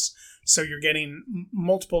focus. So you're getting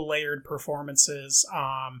multiple layered performances.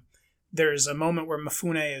 There's a moment where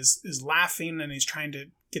Mifune is laughing and he's trying to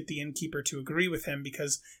get the innkeeper to agree with him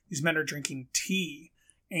because these men are drinking tea.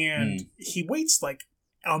 And he waits like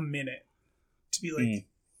a minute to be like,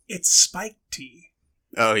 it's spiked tea.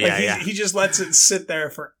 Oh, yeah, He just lets it sit there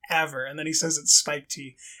forever. And then he says it's spiked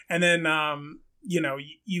tea. And then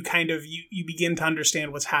you kind of you begin to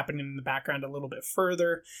understand what's happening in the background a little bit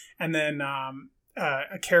further, and then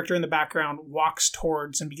a character in the background walks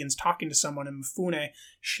towards and begins talking to someone, and Mifune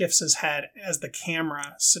shifts his head as the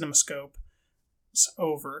camera cinemascope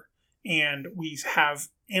over, and we have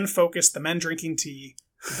in focus the men drinking tea,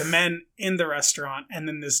 the men in the restaurant, and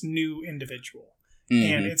then this new individual.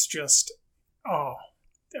 And it's just,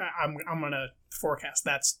 I'm gonna forecast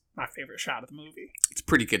that's my favorite shot of the movie. It's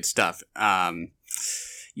pretty good stuff.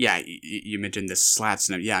 You mentioned the slats,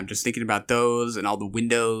 and I'm just thinking about those and all the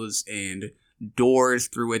windows and doors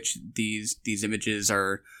through which these images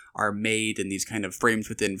are made, and these kind of frames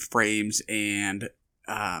within frames, and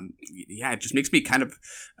it just makes me kind of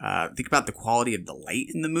think about the quality of the light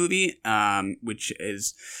in the movie, which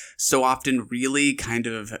is so often really kind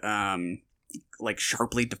of like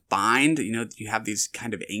sharply defined. You have these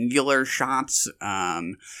kind of angular shots.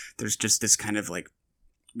 There's just this kind of like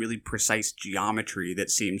really precise geometry that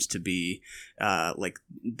seems to be like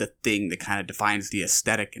the thing that kind of defines the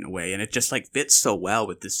aesthetic in a way, and it just like fits so well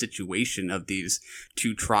with the situation of these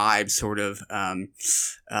two tribes sort of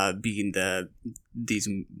being these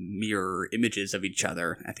mirror images of each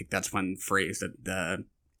other. I think that's one phrase that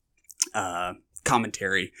the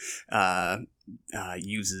commentary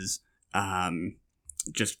uses.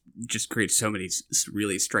 Just creates so many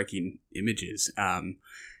really striking images. And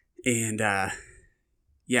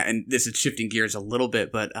this is shifting gears a little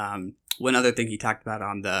bit, but one other thing he talked about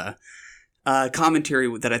on the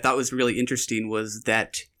commentary that I thought was really interesting was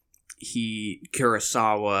that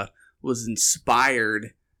Kurosawa was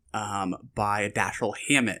inspired by a Dashiell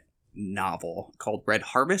Hammett novel called Red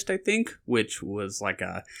Harvest, I think, which was like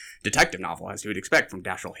a detective novel, as you would expect from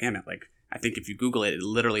Dashiell Hammett. Like, I think if you Google it, it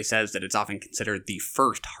literally says that it's often considered the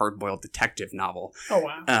first hard-boiled detective novel. Oh,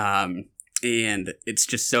 wow. And it's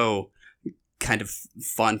just so kind of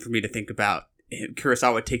fun for me to think about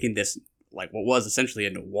Kurosawa taking this, like what was essentially a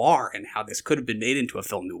noir, and how this could have been made into a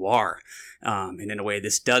film noir. And in a way,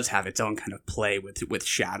 this does have its own kind of play with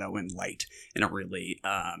shadow and light in a really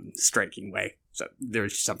striking way. So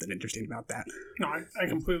there's something interesting about that. No, I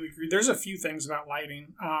completely agree. There's a few things about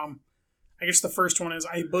lighting. I guess the first one is,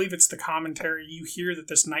 I believe it's the commentary. You hear that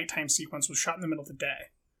this nighttime sequence was shot in the middle of the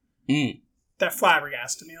day. That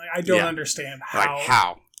flabbergasted me. Like, I don't understand how. Like,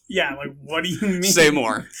 how? Yeah, like, what do you mean? Say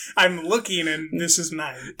more. I'm looking and this is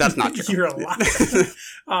night. That's not true. You're alive.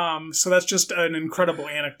 So that's just an incredible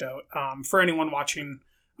anecdote. For anyone watching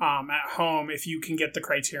at home, if you can get the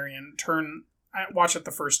Criterion, watch it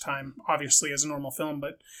the first time, obviously, as a normal film,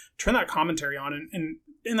 but turn that commentary on, and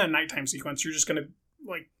in that nighttime sequence, you're just going to,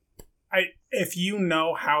 like, if you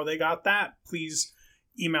know how they got that, please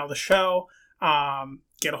email the show,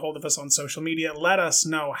 get a hold of us on social media. Let us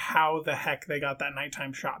know how the heck they got that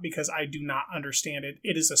nighttime shot, because I do not understand it.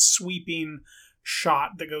 It is a sweeping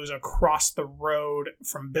shot that goes across the road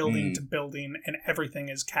from building to building, and everything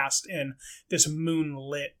is cast in this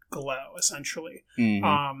moonlit glow, essentially.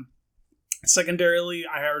 Secondarily,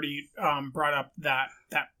 I already brought up that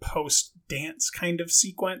post-dance kind of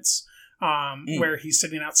sequence where he's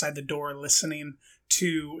sitting outside the door listening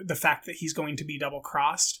to the fact that he's going to be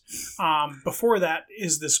double-crossed. Before that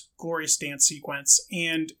is this glorious dance sequence,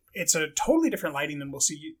 and it's a totally different lighting than we'll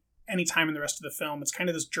see any time in the rest of the film. It's kind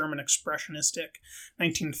of this German expressionistic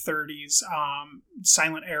 1930s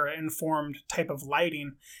silent era informed type of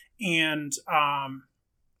lighting. And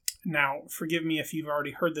now, forgive me if you've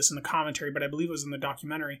already heard this in the commentary, but I believe it was in the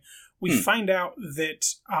documentary. We find out that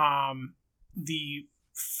the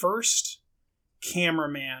first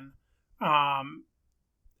cameraman,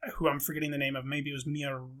 who I'm forgetting the name of, maybe it was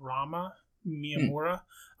Miyamura,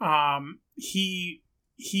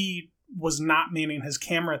 he was not manning his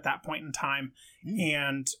camera at that point in time,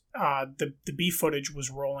 and the B footage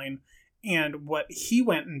was rolling. And what he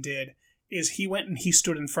went and did is he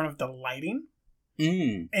stood in front of the lighting,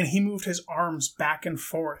 and he moved his arms back and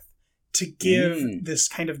forth to give this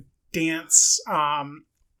kind of dance,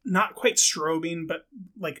 not quite strobing, but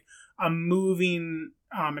like a moving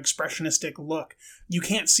expressionistic look. You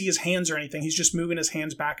can't see his hands or anything. He's just moving his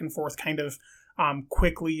hands back and forth kind of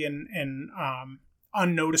quickly and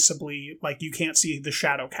unnoticeably. Like, you can't see the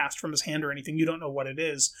shadow cast from his hand or anything. You don't know what it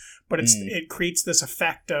is, but it creates this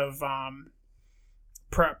effect of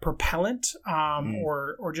propellant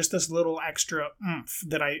or just this little extra oomph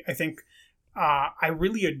that I think I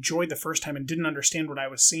really enjoyed the first time and didn't understand what I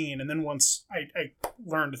was seeing. And then once I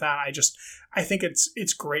learned that, I think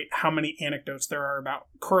it's great how many anecdotes there are about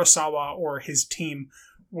Kurosawa or his team,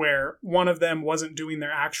 where one of them wasn't doing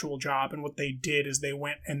their actual job, and what they did is they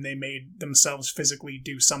went and they made themselves physically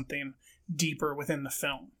do something deeper within the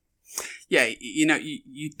film. Yeah,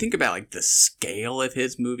 you think about like the scale of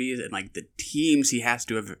his movies and like the teams he has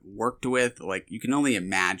to have worked with. Like you can only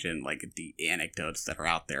imagine like the anecdotes that are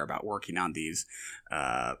out there about working on these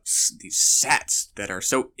sets that are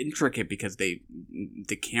so intricate because the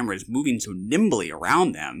camera is moving so nimbly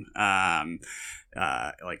around them.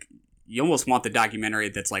 Like you almost want the documentary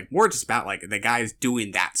that's like more just about like the guys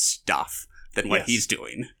doing that stuff than what he's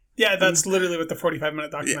doing. Yeah, that's literally what the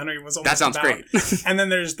 45-minute documentary was all about. That sounds great. And then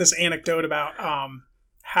there's this anecdote about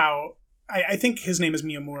how, I think his name is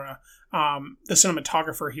Miyamura, the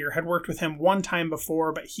cinematographer here, had worked with him one time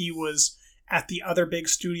before, but he was at the other big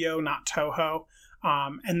studio, not Toho.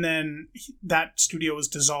 And then that studio was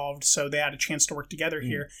dissolved, so they had a chance to work together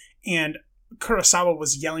here. And Kurosawa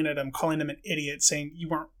was yelling at him, calling him an idiot, saying, you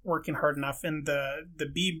weren't working hard enough. And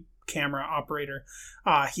the B camera operator,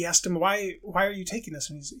 he asked him, why are you taking this?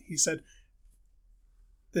 And he said,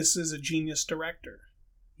 this is a genius director.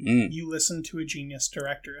 You listen to a genius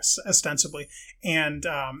director, ostensibly. And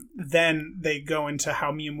then they go into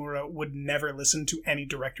how Miyamura would never listen to any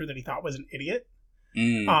director that he thought was an idiot.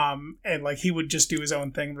 And like he would just do his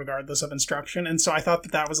own thing regardless of instruction. And so I thought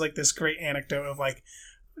that was like this great anecdote of like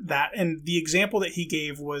that. And the example that he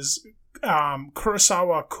gave was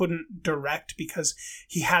Kurosawa couldn't direct because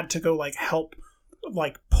he had to go like help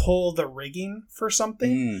like pull the rigging for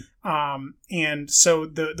something. And so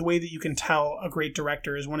the way that you can tell a great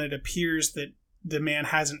director is when it appears that the man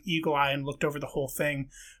has an eagle eye and looked over the whole thing,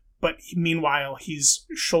 but meanwhile he's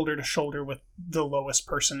shoulder to shoulder with the lowest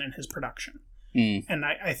person in his production. And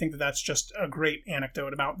I think that that's just a great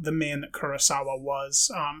anecdote about the man that Kurosawa was,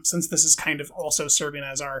 since this is kind of also serving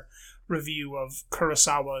as our review of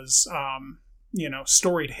Kurosawa's,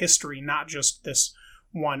 storied history, not just this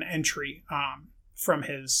one entry from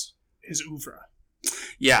his oeuvre.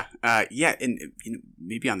 Yeah, and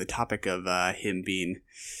maybe on the topic of him being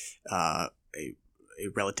a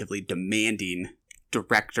relatively demanding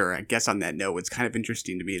director, I guess on that note, what's kind of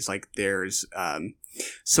interesting to me is like there's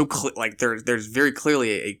there's very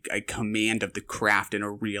clearly a command of the craft and a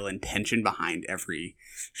real intention behind every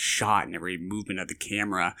shot and every movement of the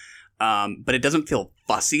camera. But it doesn't feel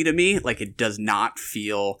fussy to me. Like it does not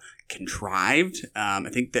feel contrived. I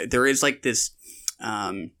think that there is like this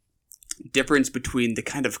difference between the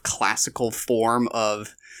kind of classical form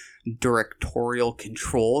of directorial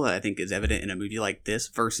control that I think is evident in a movie like this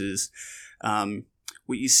versus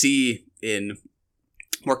what you see in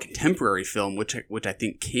more contemporary film, which I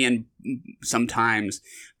think can sometimes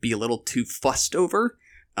be a little too fussed over,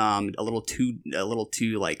 a little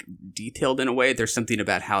too like detailed in a way. There's something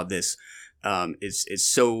about how this is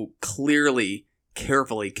so clearly,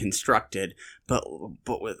 carefully constructed, but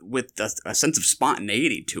with a sense of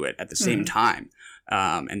spontaneity to it at the same time,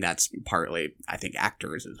 and that's partly I think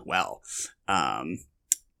actors as well.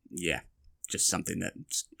 Just something that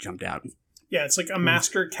jumped out. Yeah, it's like a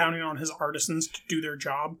master counting on his artisans to do their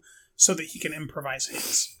job so that he can improvise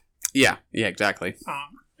his. Yeah, exactly.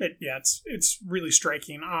 It's really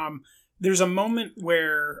striking. There's a moment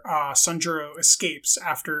where Sanjuro escapes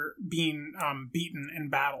after being beaten in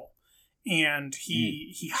battle, and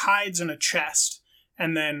he hides in a chest,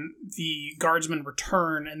 and then the guardsmen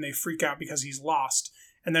return and they freak out because he's lost.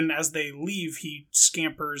 And then as they leave, he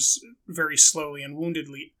scampers very slowly and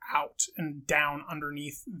woundedly out and down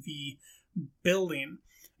underneath the building.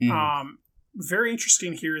 Very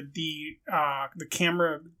interesting here. The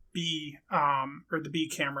camera B or the B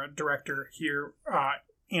camera director here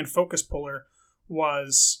and focus puller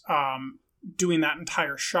was doing that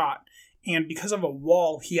entire shot, and because of a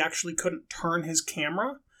wall, he actually couldn't turn his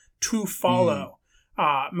camera to follow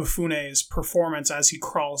Mifune's performance as he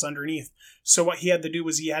crawls underneath. So what he had to do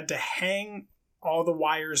was he had to hang all the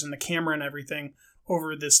wires and the camera and everything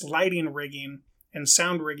over this lighting rigging and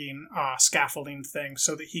sound rigging scaffolding thing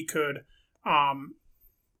so that he could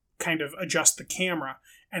kind of adjust the camera.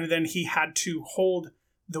 And then he had to hold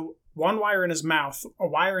the one wire in his mouth, a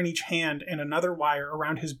wire in each hand, and another wire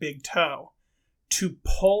around his big toe to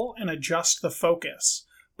pull and adjust the focus.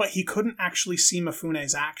 But he couldn't actually see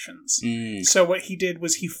Mifune's actions. So what he did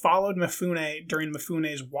was he followed Mifune during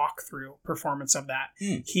Mifune's walkthrough performance of that.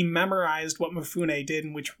 He memorized what Mifune did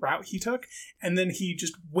and which route he took, and then he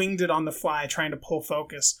just winged it on the fly trying to pull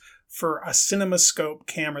focus for a CinemaScope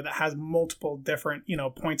camera that has multiple different,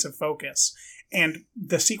 points of focus. And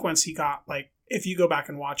the sequence he got, like, if you go back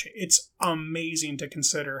and watch it, it's amazing to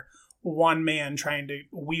consider one man trying to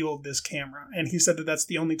wield this camera. And he said that that's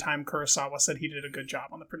the only time Kurosawa said he did a good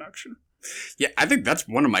job on the production. Yeah, I think that's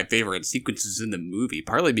one of my favorite sequences in the movie,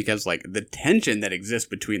 partly because like the tension that exists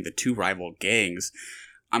between the two rival gangs,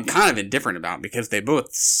 I'm kind of indifferent about because they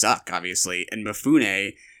both suck, obviously. And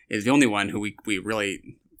Mifune is the only one who we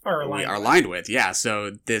really are aligned with. Yeah.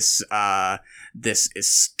 So this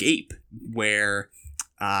escape where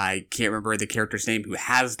I can't remember the character's name who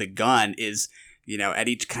has the gun is, at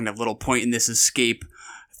each kind of little point in this escape,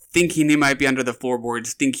 thinking he might be under the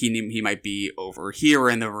floorboards, thinking he might be over here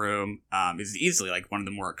in the room, is easily like one of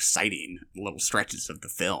the more exciting little stretches of the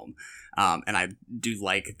film. And I do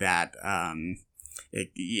like that.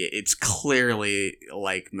 It's clearly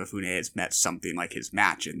like Mifune has met something like his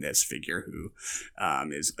match in this figure who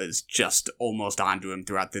is just almost onto him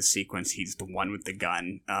throughout this sequence. He's the one with the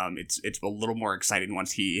gun. It's a little more exciting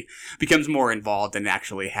once he becomes more involved and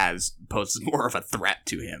actually poses more of a threat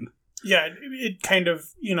to him. Yeah, it kind of,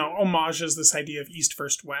 homages this idea of East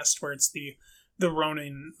versus West, where it's the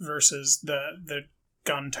Ronin versus the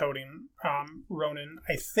gun-toting Ronin.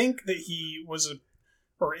 I think that he was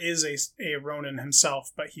is a Ronin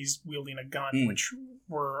himself, but he's wielding a gun, which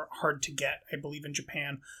were hard to get, I believe, in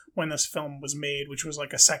Japan when this film was made, which was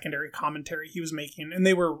like a secondary commentary he was making. And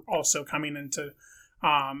they were also coming into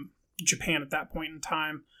Japan at that point in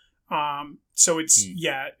time. So it's,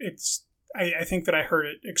 I think that I heard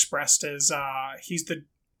it expressed as he's that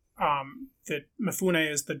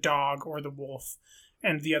Mifune is the dog or the wolf,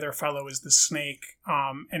 and the other fellow is the snake.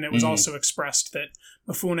 And it was also expressed that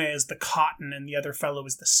Mifune is the cotton and the other fellow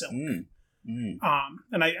is the silk. And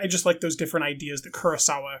I just like those different ideas that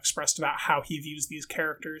Kurosawa expressed about how he views these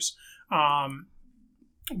characters.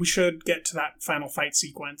 We should get to that final fight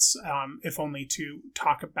sequence, if only to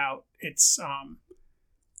talk about its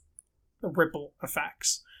ripple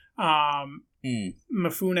effects.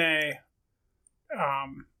 Mifune,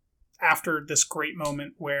 after this great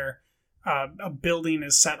moment where a building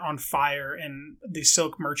is set on fire and the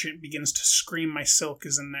silk merchant begins to scream, "My silk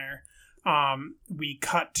is in there." We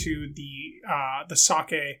cut to the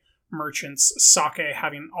sake merchant's sake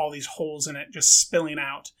having all these holes in it, just spilling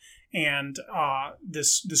out, and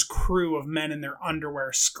this crew of men in their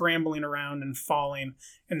underwear scrambling around and falling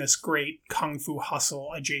in this great kung fu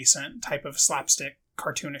hustle adjacent type of slapstick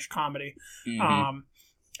cartoonish comedy.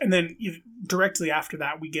 And then directly after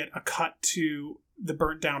that, we get a cut to the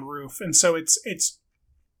burnt down roof. And so it's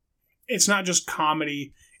not just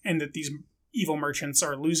comedy and that these evil merchants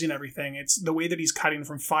are losing everything. It's the way that he's cutting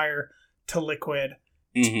from fire to liquid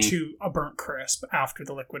to a burnt crisp after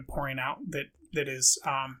the liquid pouring out that is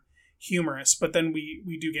humorous. But then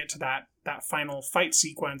we do get to that final fight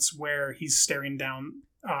sequence where he's staring down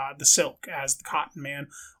the silk as the cotton man,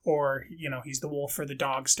 or he's the wolf or the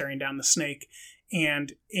dog staring down the snake.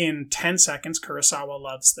 And in 10 seconds, Kurosawa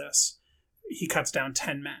loves this. He cuts down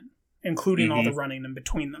 10 men, including all the running in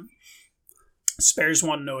between them. Spares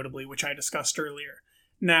one notably, which I discussed earlier.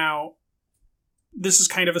 Now, this is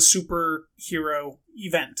kind of a superhero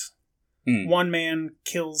event. One man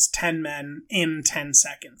kills 10 men in 10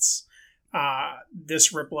 seconds.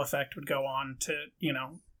 This ripple effect would go on to,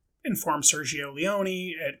 inform Sergio Leone.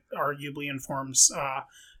 It arguably informs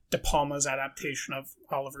De Palma's adaptation of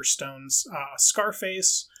Oliver Stone's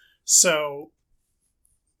Scarface. So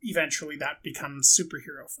eventually that becomes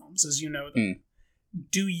superhero films, as you know them.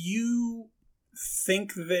 Do you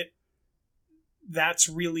think that that's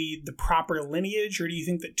really the proper lineage, or do you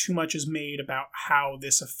think that too much is made about how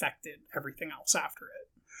this affected everything else after it?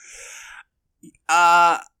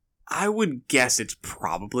 I would guess it's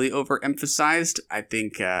probably overemphasized. I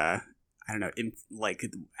think, I don't know,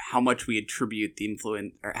 how much we attribute the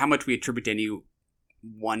influence, or how much we attribute to any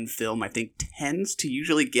one film, I think tends to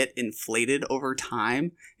usually get inflated over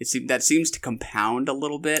time. That seems to compound a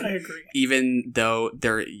little bit. I agree. Even though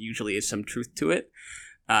there usually is some truth to it.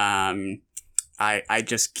 I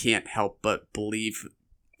just can't help but believe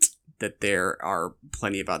that there are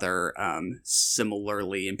plenty of other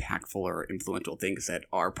similarly impactful or influential things that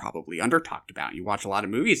are probably under-talked about. You watch a lot of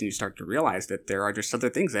movies and you start to realize that there are just other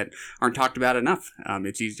things that aren't talked about enough.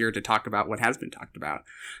 It's easier to talk about what has been talked about.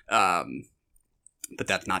 But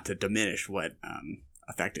that's not to diminish what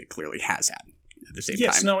effect it clearly has had at the same time.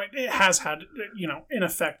 Yes, no, it has had, an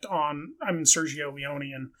effect on, Sergio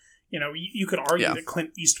Leone, and, you could argue that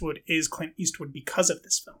Clint Eastwood is Clint Eastwood because of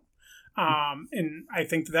this film. And I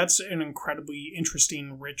think that's an incredibly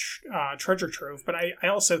interesting, rich treasure trove. But I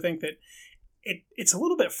also think that it's a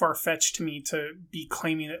little bit far-fetched to me to be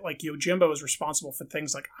claiming that, like, Yojimbo is responsible for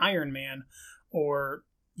things like Iron Man or,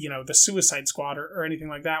 the Suicide Squad or anything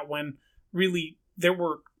like that, when really there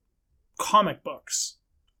were comic books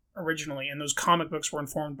originally, and those comic books were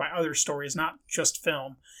informed by other stories, not just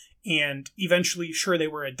film. And eventually, sure, they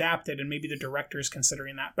were adapted, and maybe the director is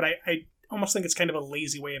considering that. But I almost think it's kind of a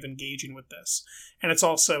lazy way of engaging with this. And it's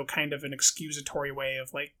also kind of an excusatory way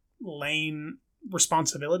of, like, laying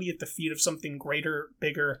responsibility at the feet of something greater,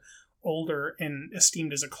 bigger, older, and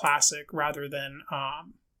esteemed as a classic, rather than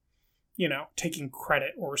taking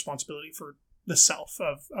credit or responsibility for the self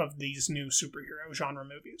of these new superhero genre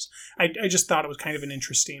movies. I just thought it was kind of an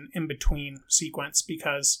interesting in-between sequence,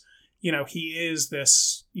 because he is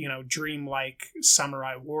this dreamlike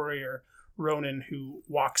samurai warrior Ronin who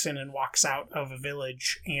walks in and walks out of a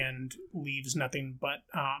village and leaves nothing but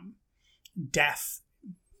death,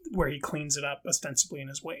 where he cleans it up ostensibly in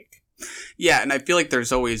his wake. Yeah, and I feel like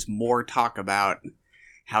there's always more talk about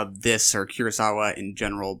how this, or Kurosawa in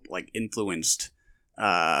general, like, influenced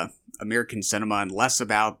American cinema, and less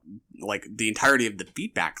about like the entirety of the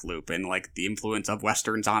feedback loop and like the influence of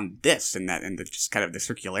Westerns on this, and just kind of the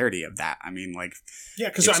circularity of that. I mean, like, yeah,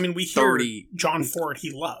 because we hear John Ford he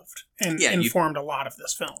loved and informed a lot of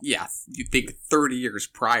this film. Yeah, you think 30 years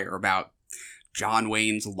prior about John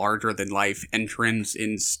Wayne's larger-than-life entrance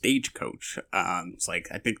in Stagecoach. It's like,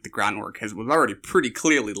 I think the groundwork was already pretty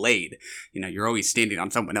clearly laid. You're always standing on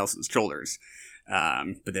someone else's shoulders.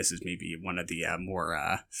 But this is maybe one of the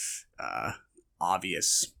more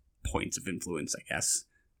obvious points of influence, I guess.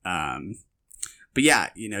 But yeah,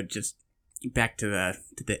 just back to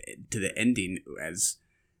the ending, as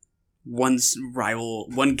one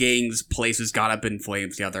gang's place has got up in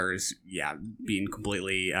flames, the other's being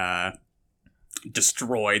completely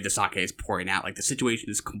destroyed. The sake is pouring out. Like, the situation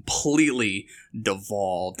is completely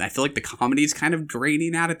devolved. I feel like the comedy is kind of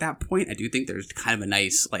draining out at that point. I do think there's kind of a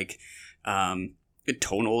nice a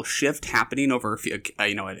tonal shift happening over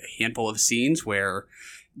a handful of scenes where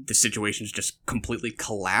the situation's just completely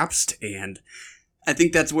collapsed, and I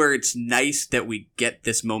think that's where it's nice that we get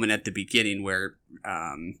this moment at the beginning where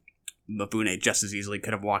Mifune just as easily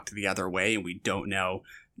could have walked the other way, and we don't know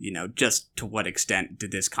just to what extent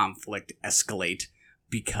did this conflict escalate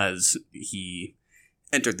because he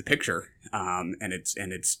entered the picture, and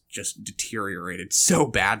it's just deteriorated so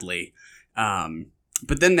badly.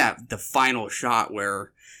 But then the final shot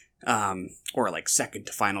where, or like second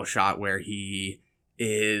to final shot where he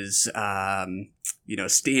is,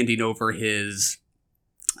 standing over his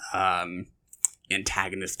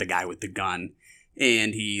antagonist, the guy with the gun,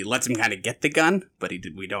 and he lets him kind of get the gun, but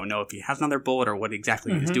we don't know if he has another bullet or what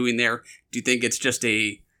exactly he's doing there. Do you think it's just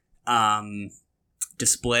a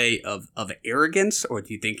display of arrogance, or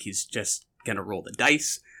do you think he's just gonna roll the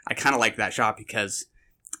dice? I kind of like that shot because,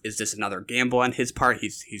 is this another gamble on his part?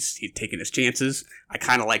 He's taking his chances. I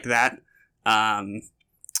kind of like that.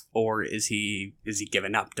 Or is he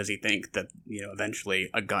giving up? Does he think that eventually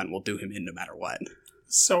a gun will do him in no matter what?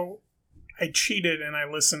 So I cheated and I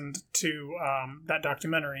listened to that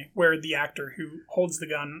documentary where the actor who holds the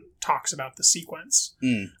gun talks about the sequence.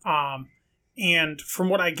 And from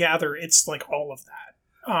what I gather, it's like all of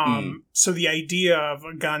that. So the idea of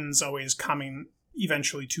guns always coming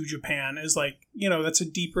eventually to Japan is like, that's a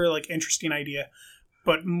deeper, like, interesting idea,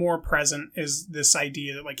 but more present is this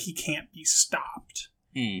idea that, like, he can't be stopped,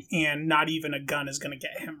 and not even a gun is going to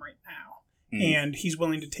get him right now, and he's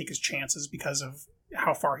willing to take his chances because of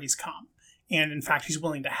how far he's come, and in fact he's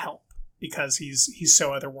willing to help because he's so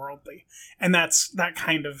otherworldly, and that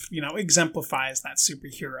kind of exemplifies that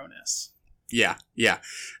superhero-ness. Yeah.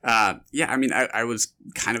 I mean, I was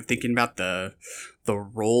kind of thinking about the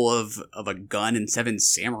role of a gun in Seven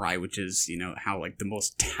Samurai, which is, how, like, the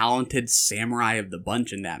most talented samurai of the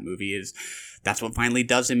bunch in that movie that's what finally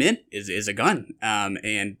does him in, is a gun.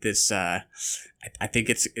 And this, I think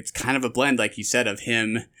it's kind of a blend, like you said, of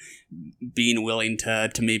him being willing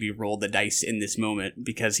to maybe roll the dice in this moment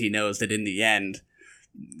because he knows that in the end,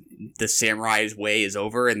 the samurai's way is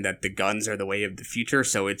over and that the guns are the way of the future.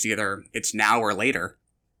 So it's either it's now or later.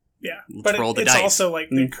 Yeah. Let's roll the it's dice. Also like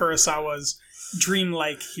the Kurosawa's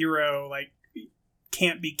dreamlike hero, like,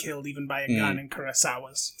 can't be killed even by a gun in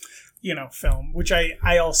Kurosawa's, film, which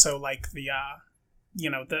I also like the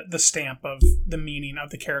stamp of the meaning of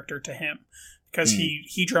the character to him, because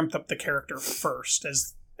he dreamt up the character first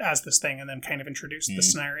as this thing and then kind of introduced the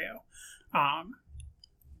scenario.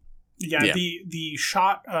 The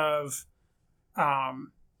shot of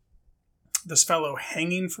this fellow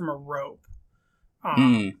hanging from a rope,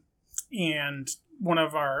 and one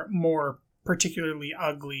of our more particularly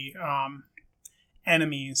ugly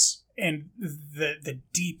enemies, and the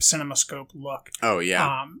deep cinemascope look. Oh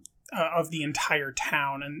yeah. Of the entire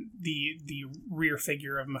town, and the rear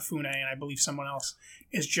figure of Mifune and I believe someone else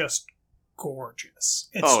is just gorgeous.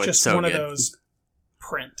 It's just so one good. Of those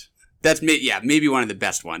print. That's maybe one of the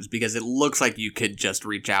best ones, because it looks like you could just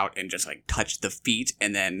reach out and just like touch the feet,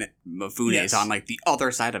 and then Mifune is on like the other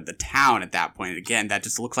side of the town at that point. Again, that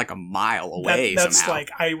just looks like a mile away. That's somehow. Like,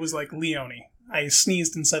 I was like Leone. I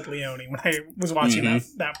sneezed and said Leone when I was watching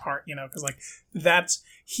that part, because like that's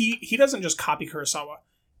he doesn't just copy Kurosawa.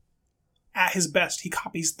 At his best, he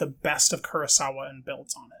copies the best of Kurosawa and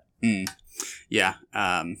builds on it. Yeah.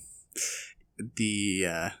 On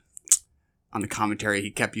the commentary,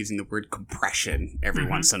 he kept using the word compression every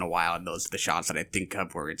once in a while, and those are the shots that I think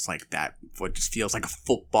of where it's like that, what just feels like a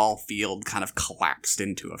football field kind of collapsed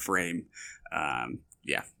into a frame.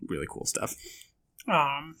 Yeah, really cool stuff.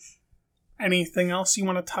 Anything else you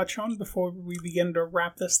want to touch on before we begin to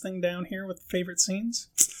wrap this thing down here with favorite scenes?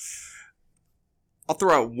 I'll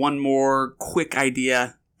throw out one more quick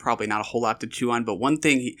idea. Probably not a whole lot to chew on, but one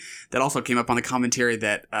thing that also came up on the commentary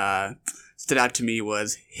that stood out to me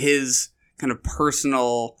was his kind of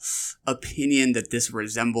personal opinion that this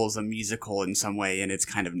resembles a musical in some way in its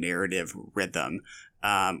kind of narrative rhythm,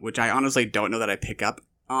 which I honestly don't know that I pick up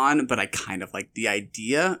on, but I kind of like the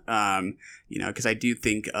idea, because I do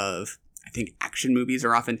think action movies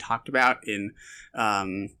are often talked about in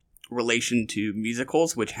relation to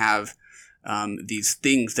musicals, which have these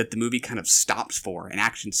things that the movie kind of stops for, an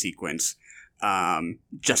action sequence,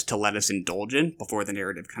 just to let us indulge in before the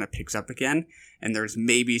narrative kind of picks up again. And there's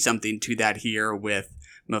maybe something to that here with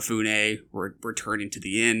Mifune returning to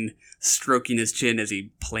the inn, stroking his chin as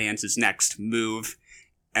he plans his next move,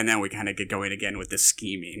 and then we kind of get going again with the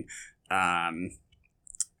scheming. I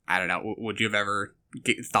don't know. Would you have ever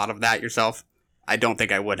thought of that yourself? I don't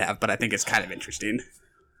think I would have, but I think it's kind of interesting.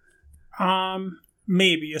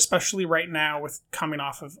 Maybe, especially right now with coming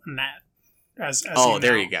off of Annette. As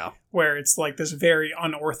there you go. Where it's like this very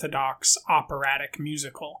unorthodox operatic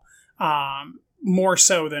musical, more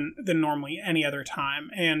so than normally any other time.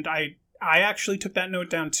 And I actually took that note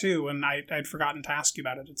down too, and I'd forgotten to ask you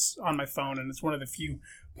about it. It's on my phone, and it's one of the few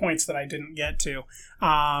points that I didn't get to.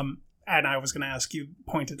 And I was going to ask you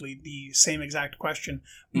pointedly the same exact question.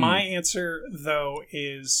 My answer, though,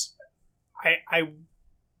 is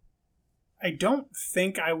I don't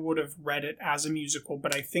think I would have read it as a musical,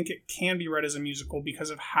 but I think it can be read as a musical because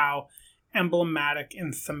of how emblematic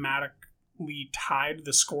and thematically tied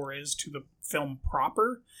the score is to the film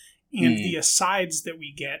proper, and the asides that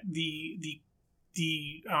we get. The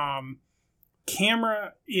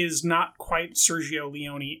camera is not quite Sergio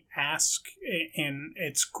Leone-esque in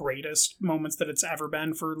its greatest moments that it's ever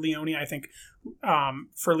been for Leone. I think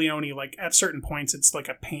for Leone, like at certain points, it's like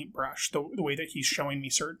a paintbrush, the way that he's showing me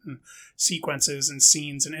certain sequences and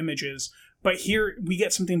scenes and images. But here we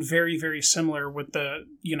get something very, very similar with the,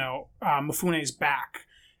 Mifune's back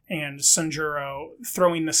and Sanjuro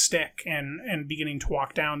throwing the stick and beginning to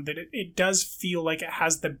walk down, that it does feel like it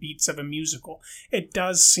has the beats of a musical. It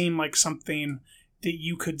does seem like something that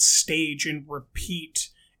you could stage and repeat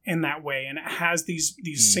in that way. And it has these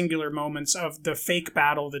singular moments of the fake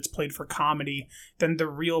battle that's played for comedy, then the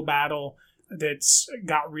real battle that's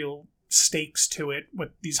got real stakes to it with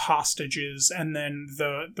these hostages, and then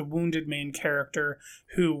the wounded main character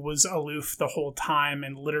who was aloof the whole time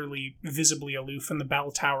and literally visibly aloof in the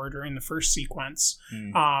bell tower during the first sequence,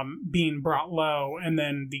 being brought low, and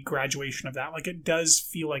then the graduation of that. Like, it does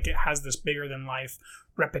feel like it has this bigger than life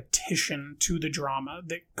repetition to the drama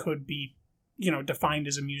that could be defined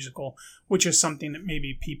as a musical, which is something that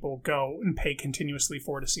maybe people go and pay continuously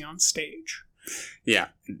for to see on stage. Yeah,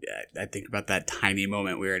 I think about that tiny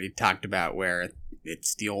moment we already talked about where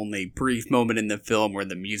it's the only brief moment in the film where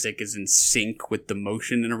the music is in sync with the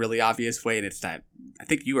motion in a really obvious way, and it's that, I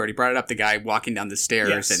think you already brought it up, the guy walking down the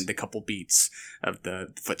stairs and the couple beats of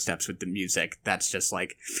the footsteps with the music. That's just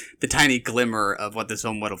like the tiny glimmer of what this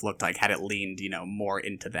film would have looked like had it leaned, more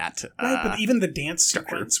into that. Right, but even the dance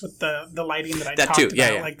sequence with the lighting that I talked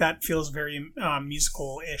about, like that feels very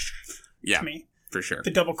musical-ish to me. For sure.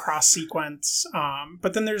 The double cross sequence.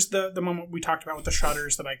 But then there's the moment we talked about with the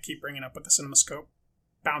shutters that I keep bringing up with the CinemaScope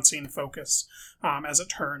bouncing focus as it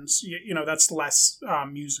turns. That's less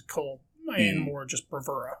musical and more just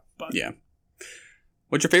bravura. But yeah.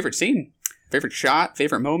 What's your favorite scene? Favorite shot?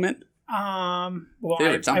 Favorite moment? Well,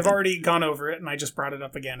 I've already gone over it and I just brought it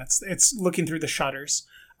up again. It's looking through the shutters.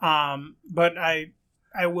 But I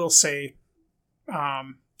will say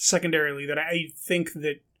secondarily that I think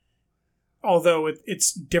that although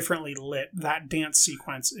it's differently lit, that dance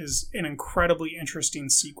sequence is an incredibly interesting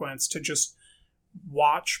sequence to just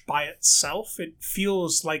watch by itself. It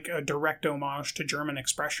feels like a direct homage to German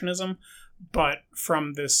Expressionism, but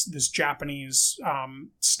from this Japanese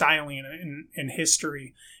styling and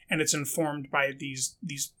history, and it's informed by these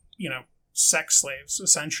sex slaves,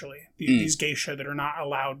 essentially, these geisha that are not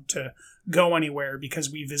allowed to go anywhere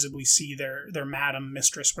because we visibly see their madam,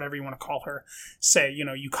 mistress, whatever you want to call her, say,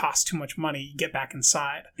 you cost too much money, get back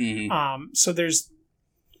inside. So there's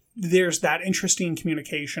there's that interesting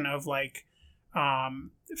communication of like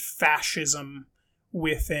fascism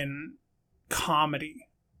within comedy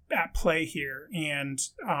at play here, and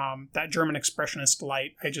that German expressionist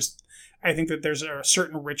light. I think that there's a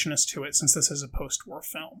certain richness to it, since this is a post-war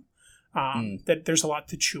film. That there's a lot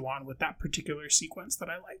to chew on with that particular sequence that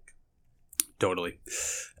I like. Totally.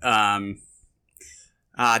 Now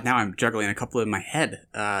I'm juggling a couple in my head,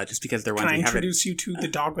 just because they're ones Can I we haven't. introduce you to The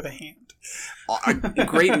Dog with a Hand? A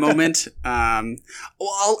great moment. Well,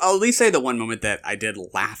 I'll at least say the one moment that I did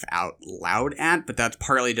laugh out loud at, but that's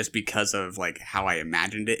partly just because of like how I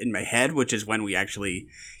imagined it in my head, which is when we actually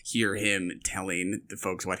hear him telling the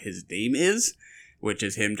folks what his name is, which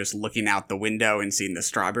is him just looking out the window and seeing the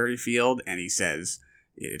strawberry field, and he says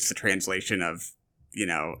it's the translation of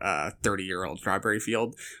 30-year-old strawberry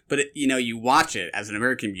field. But you watch it as an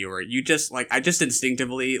American viewer, you just like, I just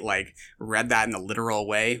instinctively like read that in the literal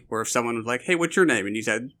way, where if someone was like, hey, what's your name? And you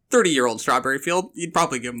said 30-year-old strawberry field, you'd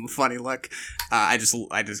probably give them a funny look. I just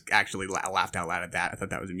actually laughed out loud at that. I thought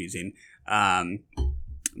that was amusing.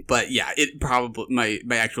 But yeah, it probably,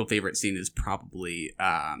 my actual favorite scene is probably,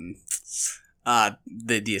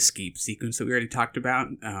 the escape sequence that we already talked about.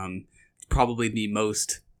 Probably the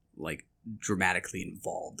most like dramatically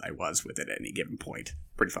involved I was with it at any given point.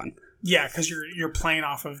 Pretty fun. Yeah, because you're playing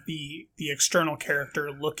off of the external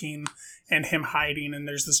character looking and him hiding, and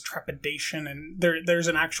there's this trepidation, and there's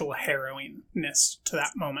an actual harrowingness to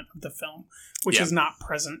that moment of the film, which is not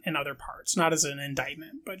present in other parts. Not as an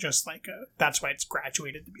indictment, but just like that's why it's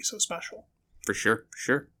graduated to be so special. For sure.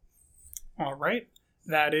 All right.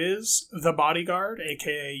 That is The Bodyguard,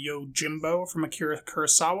 aka Yojimbo from Akira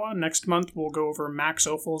Kurosawa. Next month, we'll go over Max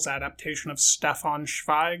Ophuls' adaptation of Stefan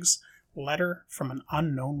Zweig's Letter from an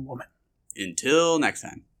Unknown Woman. Until next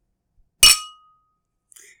time.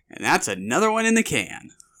 And that's another one in the can.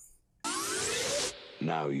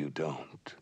 Now you don't.